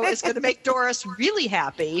 which, you know, is going to make Doris really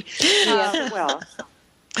happy. Yes, it will.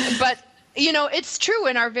 But you know, it's true.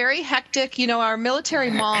 In our very hectic, you know, our military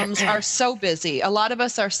moms are so busy. A lot of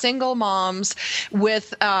us are single moms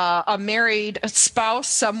with a married spouse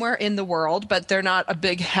somewhere in the world, but they're not a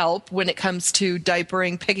big help when it comes to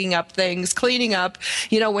diapering, picking up things, cleaning up,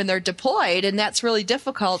 you know, when they're deployed. And that's really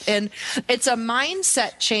difficult. And it's a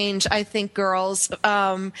mindset change, I think, girls,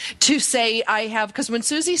 to say I have, because when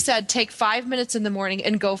Susie said take 5 minutes in the morning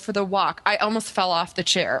and go for the walk, I almost fell off the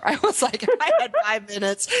chair. I was like, I had 5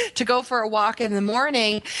 minutes to go for a walk in the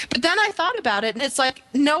morning. But then I thought about it, and it's like,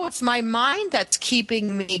 no, it's my mind that's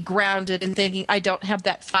keeping me grounded and thinking I don't have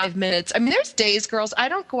that 5 minutes. I mean, there's days, girls, I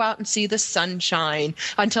don't go out and see the sunshine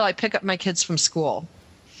until I pick up my kids from school.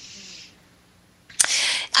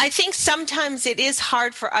 I think sometimes it is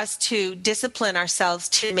hard for us to discipline ourselves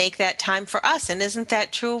to make that time for us. And isn't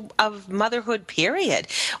that true of motherhood, period?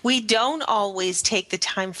 We don't always take the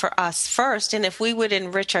time for us first. And if we would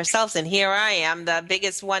enrich ourselves, and here I am, the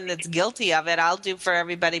biggest one that's guilty of it, I'll do for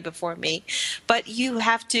everybody before me. But you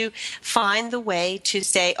have to find the way to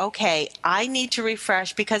say, okay, I need to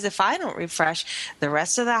refresh, because if I don't refresh, the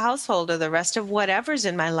rest of the household or the rest of whatever's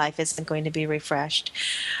in my life isn't going to be refreshed.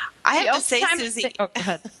 I have to say, Susie,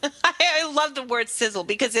 I love the word sizzle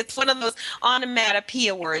because it's one of those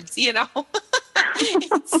onomatopoeia words, you know.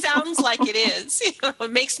 It sounds like it is. You know,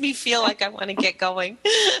 it makes me feel like I want to get going.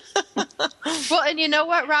 Well, and you know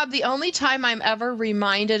what, Rob? The only time I'm ever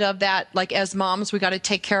reminded of that, like as moms, we got to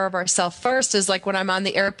take care of ourselves first, is like when I'm on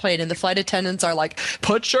the airplane and the flight attendants are like,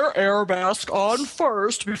 put your air mask on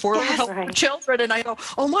first before you help children. And I go,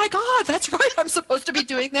 oh my God, that's right. I'm supposed to be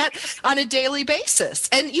doing that on a daily basis.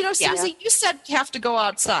 And, you know, Susie, you said you have to go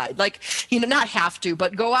outside. Like, you know, not have to,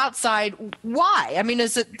 but go outside. Why? I mean,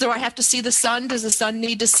 do I have to see the sun? Does the sun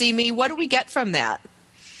need to see me? What do we get from that?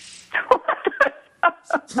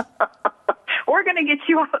 We're going to get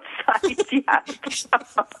you outside, yes.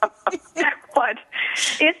 But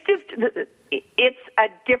it's just,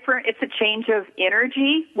 it's a change of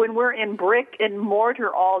energy. When we're in brick and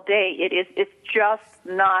mortar all day, it's just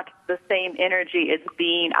not the same energy as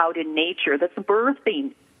being out in nature. That's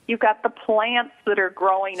birthing. You've got the plants that are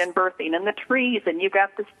growing and birthing, and the trees, and you've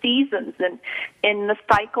got the seasons and the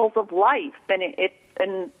cycles of life,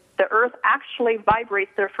 and the earth actually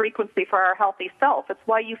vibrates their frequency for our healthy self. It's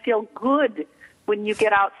why you feel good when you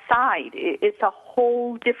get outside. It's a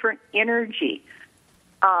whole different energy.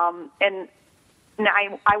 And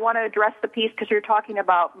I want to address the piece because you're talking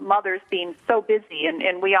about mothers being so busy,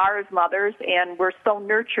 and we are as mothers, and we're so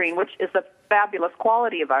nurturing, which is a fabulous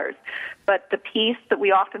quality of ours. But the piece that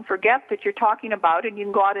we often forget that you're talking about, and you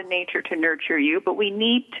can go out in nature to nurture you, but we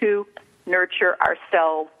need to nurture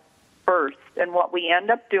ourselves first. And what we end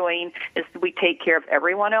up doing is we take care of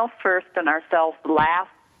everyone else first and ourselves last,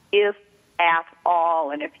 if at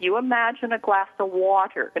all. And if you imagine a glass of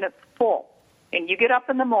water and it's full, and you get up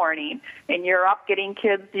in the morning and you're up you're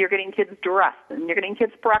getting kids dressed and you're getting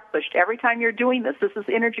kids breakfast. Every time you're doing this is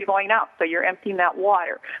energy going out, so you're emptying that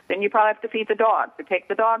water. Then you probably have to feed the dogs or take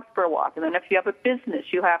the dogs for a walk. And then if you have a business,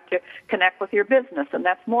 you have to connect with your business, and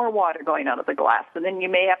that's more water going out of the glass. And then you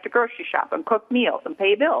may have to grocery shop and cook meals and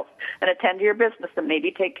pay bills and attend to your business and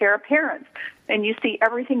maybe take care of parents. And you see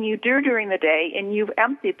everything you do during the day, and you've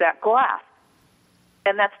emptied that glass.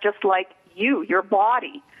 And that's just like your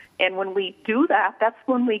body. And when we do that, that's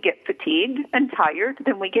when we get fatigued and tired,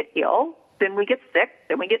 then we get ill, then we get sick,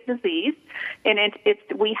 then we get diseased. And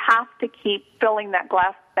we have to keep filling that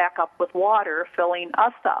glass back up with water, filling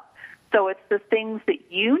us up. So it's the things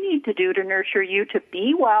that you need to do to nurture you to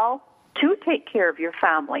be well, to take care of your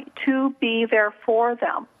family, to be there for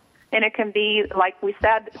them. And it can be, like we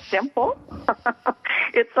said, simple.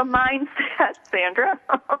 It's a mindset, Sandra,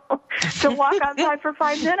 to walk outside for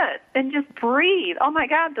 5 minutes and just breathe. Oh, my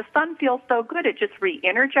God, the sun feels so good. It just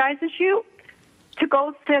re-energizes you. To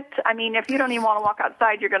go sit, I mean, if you don't even want to walk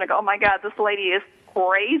outside, you're going to go, oh, my God, this lady is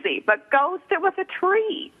crazy. But go sit with a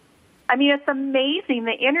tree. I mean, it's amazing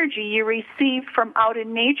the energy you receive from out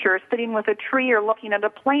in nature, sitting with a tree or looking at a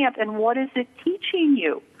plant, and what is it teaching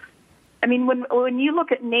you? I mean, when you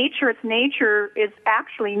look at nature, its nature is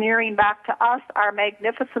actually mirroring back to us our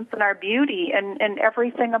magnificence and our beauty and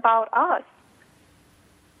everything about us.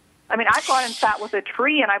 I mean, I've gone and sat with a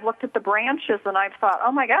tree, and I've looked at the branches, and I've thought,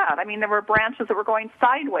 oh, my God. I mean, there were branches that were going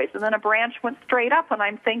sideways, and then a branch went straight up, and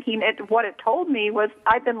I'm thinking what it told me was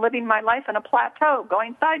I've been living my life in a plateau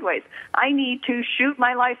going sideways. I need to shoot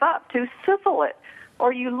my life up, to sizzle it.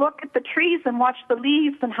 Or you look at the trees and watch the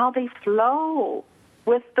leaves and how they flow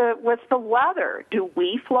with the weather. Do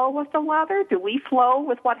we flow with the weather? Do we flow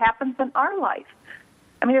with what happens in our life?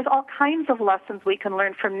 I mean, there's all kinds of lessons we can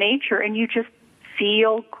learn from nature, and you just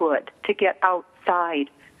feel good to get outside.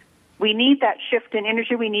 We need that shift in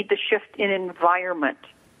energy. We need the shift in environment.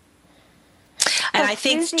 And I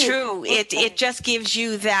think it's true. It just gives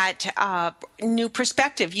you that new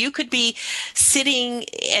perspective. You could be sitting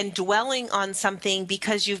and dwelling on something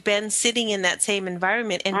because you've been sitting in that same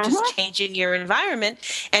environment, and just changing your environment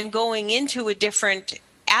and going into a different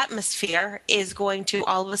atmosphere is going to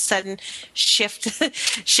all of a sudden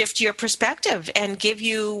shift your perspective and give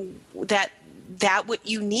you that what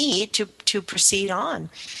you need to proceed on.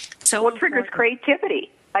 So it triggers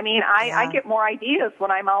creativity. I mean, I get more ideas when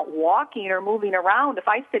I'm out walking or moving around. If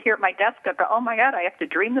I sit here at my desk, I go, oh, my God, I have to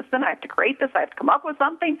dream this in. I have to create this. I have to come up with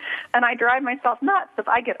something. And I drive myself nuts. If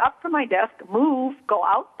I get up from my desk, move, go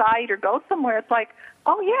outside or go somewhere, it's like,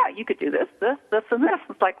 oh, yeah, you could do this, and this.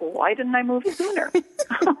 It's like, well, why didn't I move sooner?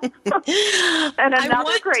 And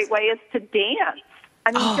another great way is to dance.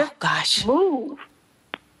 I mean, just move.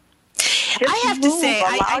 I have to say,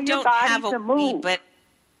 I don't have a Wii, but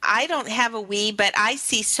I don't have a Wii, but I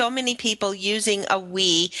see so many people using a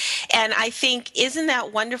Wii, and I think, isn't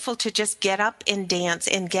that wonderful to just get up and dance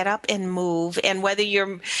and get up and move, and whether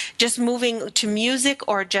you're just moving to music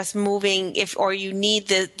or just moving, or you need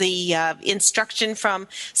the instruction from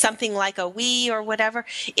something like a Wii or whatever,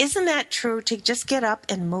 isn't that true, to just get up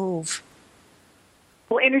and move?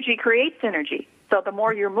 Well, energy creates energy. So the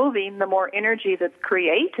more you're moving, the more energy that's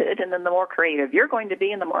created, and then the more creative you're going to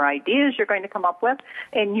be, and the more ideas you're going to come up with,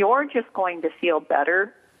 and you're just going to feel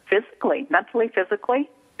better physically, mentally, physically,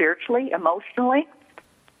 spiritually, emotionally.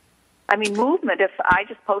 I mean, movement, if I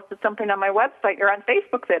just posted something on my website or on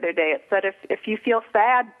Facebook the other day, it said if you feel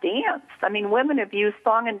sad, dance. I mean, women have used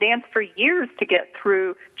song and dance for years to get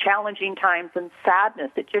through challenging times and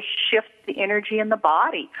sadness. It just shifts the energy in the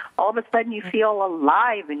body. All of a sudden you feel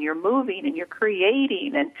alive, and you're moving, and you're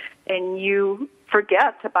creating, and you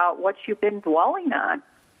forget about what you've been dwelling on.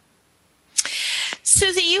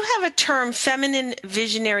 Susie, you have a term, feminine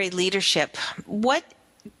visionary leadership. What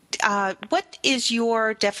is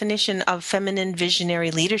your definition of feminine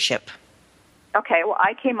visionary leadership? Okay, well,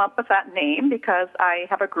 I came up with that name because I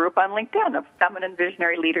have a group on LinkedIn, a Feminine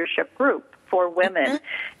Visionary Leadership Group for women.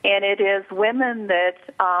 And it is women that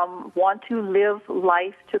want to live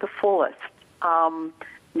life to the fullest.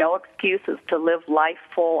 No excuses, to live life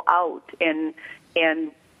full out and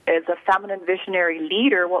as a feminine visionary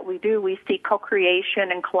leader, what we do, we see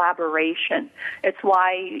co-creation and collaboration. It's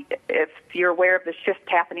why, if you're aware of the shift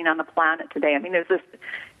happening on the planet today, I mean, there's this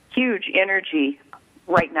huge energy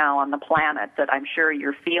right now on the planet that I'm sure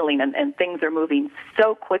you're feeling, and things are moving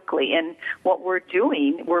so quickly. And what we're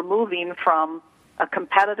doing, we're moving from a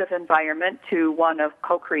competitive environment to one of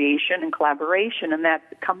co-creation and collaboration, and that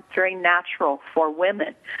becomes very natural for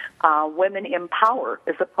women. Women empower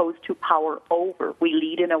as opposed to power over. We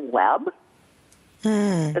lead in a web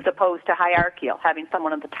as opposed to hierarchical, having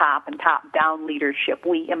someone at the top and top-down leadership.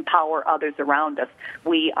 We empower others around us.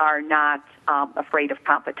 We are not afraid of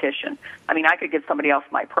competition. I mean, I could give somebody else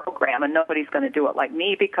my program, and nobody's going to do it like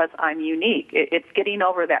me because I'm unique. It's getting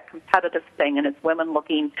over that competitive thing, and it's women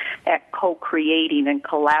looking at co-creating and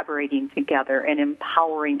collaborating together and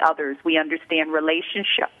empowering others. We understand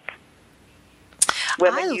relationships.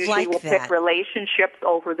 Women usually will pick relationships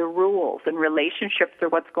over the rules, and relationships are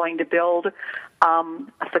what's going to build a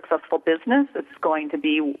successful business. It's going to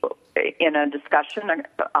be in a discussion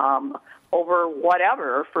over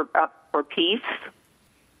whatever for peace,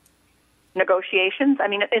 negotiations. I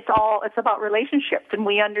mean, it's about relationships, and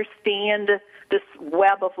we understand this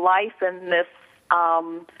web of life and this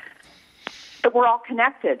that we're all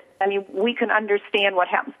connected. I mean, we can understand what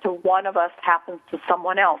happens to one of us happens to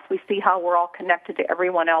someone else. We see how we're all connected to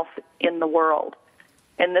everyone else in the world.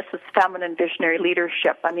 And this is feminine visionary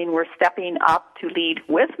leadership. I mean, we're stepping up to lead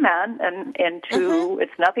with men, and to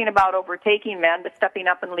it's nothing about overtaking men, but stepping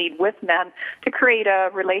up and lead with men to create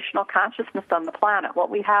a relational consciousness on the planet.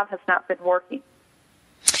 What we have has not been working.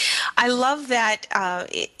 I love that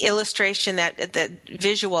illustration, that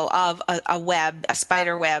visual of a web, a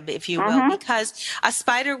spider web, if you will, because a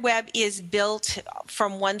spider web is built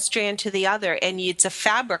from one strand to the other, and it's a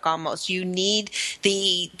fabric almost. You need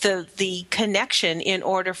the connection in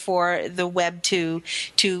order for the web to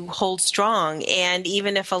hold strong. And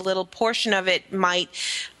even if a little portion of it might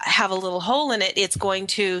have a little hole in it, it's going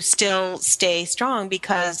to still stay strong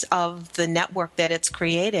because of the network that it's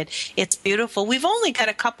created. It's beautiful. We've only got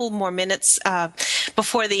a couple more minutes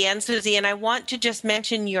before the end, Susie, and I want to just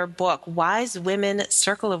mention your book, Wise Women,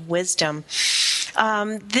 Circle of Wisdom.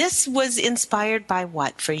 This was inspired by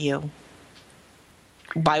what for you?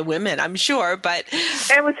 By women, I'm sure, but...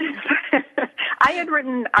 It was... I had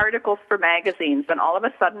written articles for magazines, and all of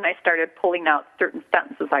a sudden I started pulling out certain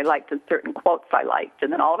sentences I liked and certain quotes I liked.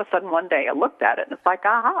 And then all of a sudden one day I looked at it, and it's like,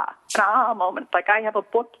 aha moment. It's like, I have a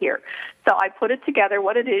book here. So I put it together.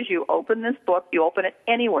 What it is, you open this book, you open it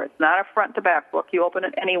anywhere. It's not a front-to-back book. You open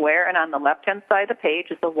it anywhere, and on the left-hand side of the page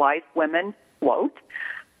is a Wise Women quote.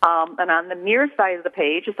 And on the near side of the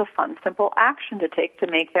page is a fun, simple action to take to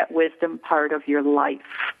make that wisdom part of your life.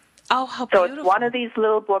 Oh, how beautiful. So it's one of these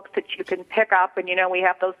little books that you can pick up, and, we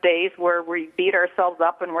have those days where we beat ourselves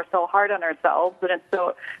up and we're so hard on ourselves, and it's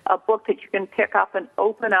a book that you can pick up and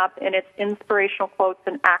open up, and it's inspirational quotes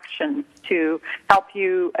and actions to help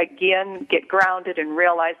you, again, get grounded and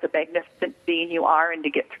realize the magnificent being you are, and to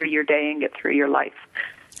get through your day and get through your life.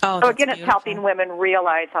 Oh, so again, it's helping women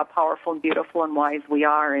realize how powerful and beautiful and wise we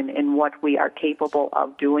are, and what we are capable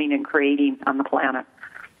of doing and creating on the planet.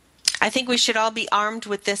 I think we should all be armed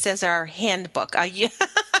with this as our handbook, a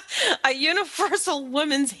universal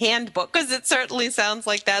woman's handbook, because it certainly sounds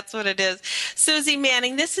like that's what it is. Susie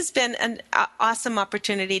Manning, this has been an awesome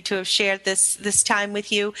opportunity to have shared this time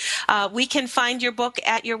with you. We can find your book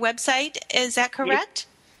at your website. Is that correct?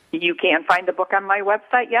 You can find the book on my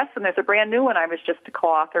website, yes, and there's a brand new one I was just a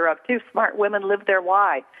co-author of, too, Smart Women Live Their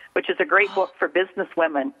Why, which is a great book for business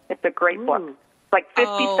women. It's a great book. Like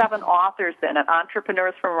 57 authors in it,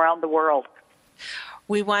 entrepreneurs from around the world.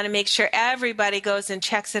 We want to make sure everybody goes and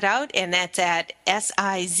checks it out, and that's at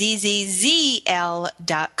sizzl.com.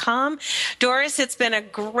 Doris, it's been a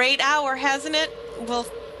great hour, hasn't it?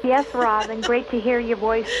 Yes, Robin. Great to hear your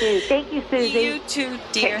voice, too. Thank you, Susie. You too,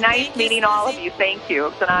 dear. Nice meeting all of you. Thank you.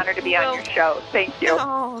 It's an honor to be on your show. Thank you.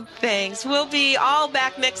 Oh, thanks. We'll be all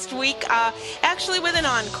back next week, actually with an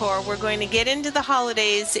encore. We're going to get into the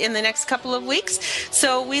holidays in the next couple of weeks,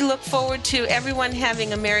 so we look forward to everyone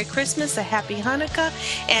having a Merry Christmas, a Happy Hanukkah,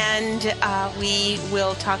 and we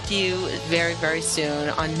will talk to you very, very soon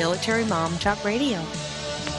on Military Mom Talk Radio.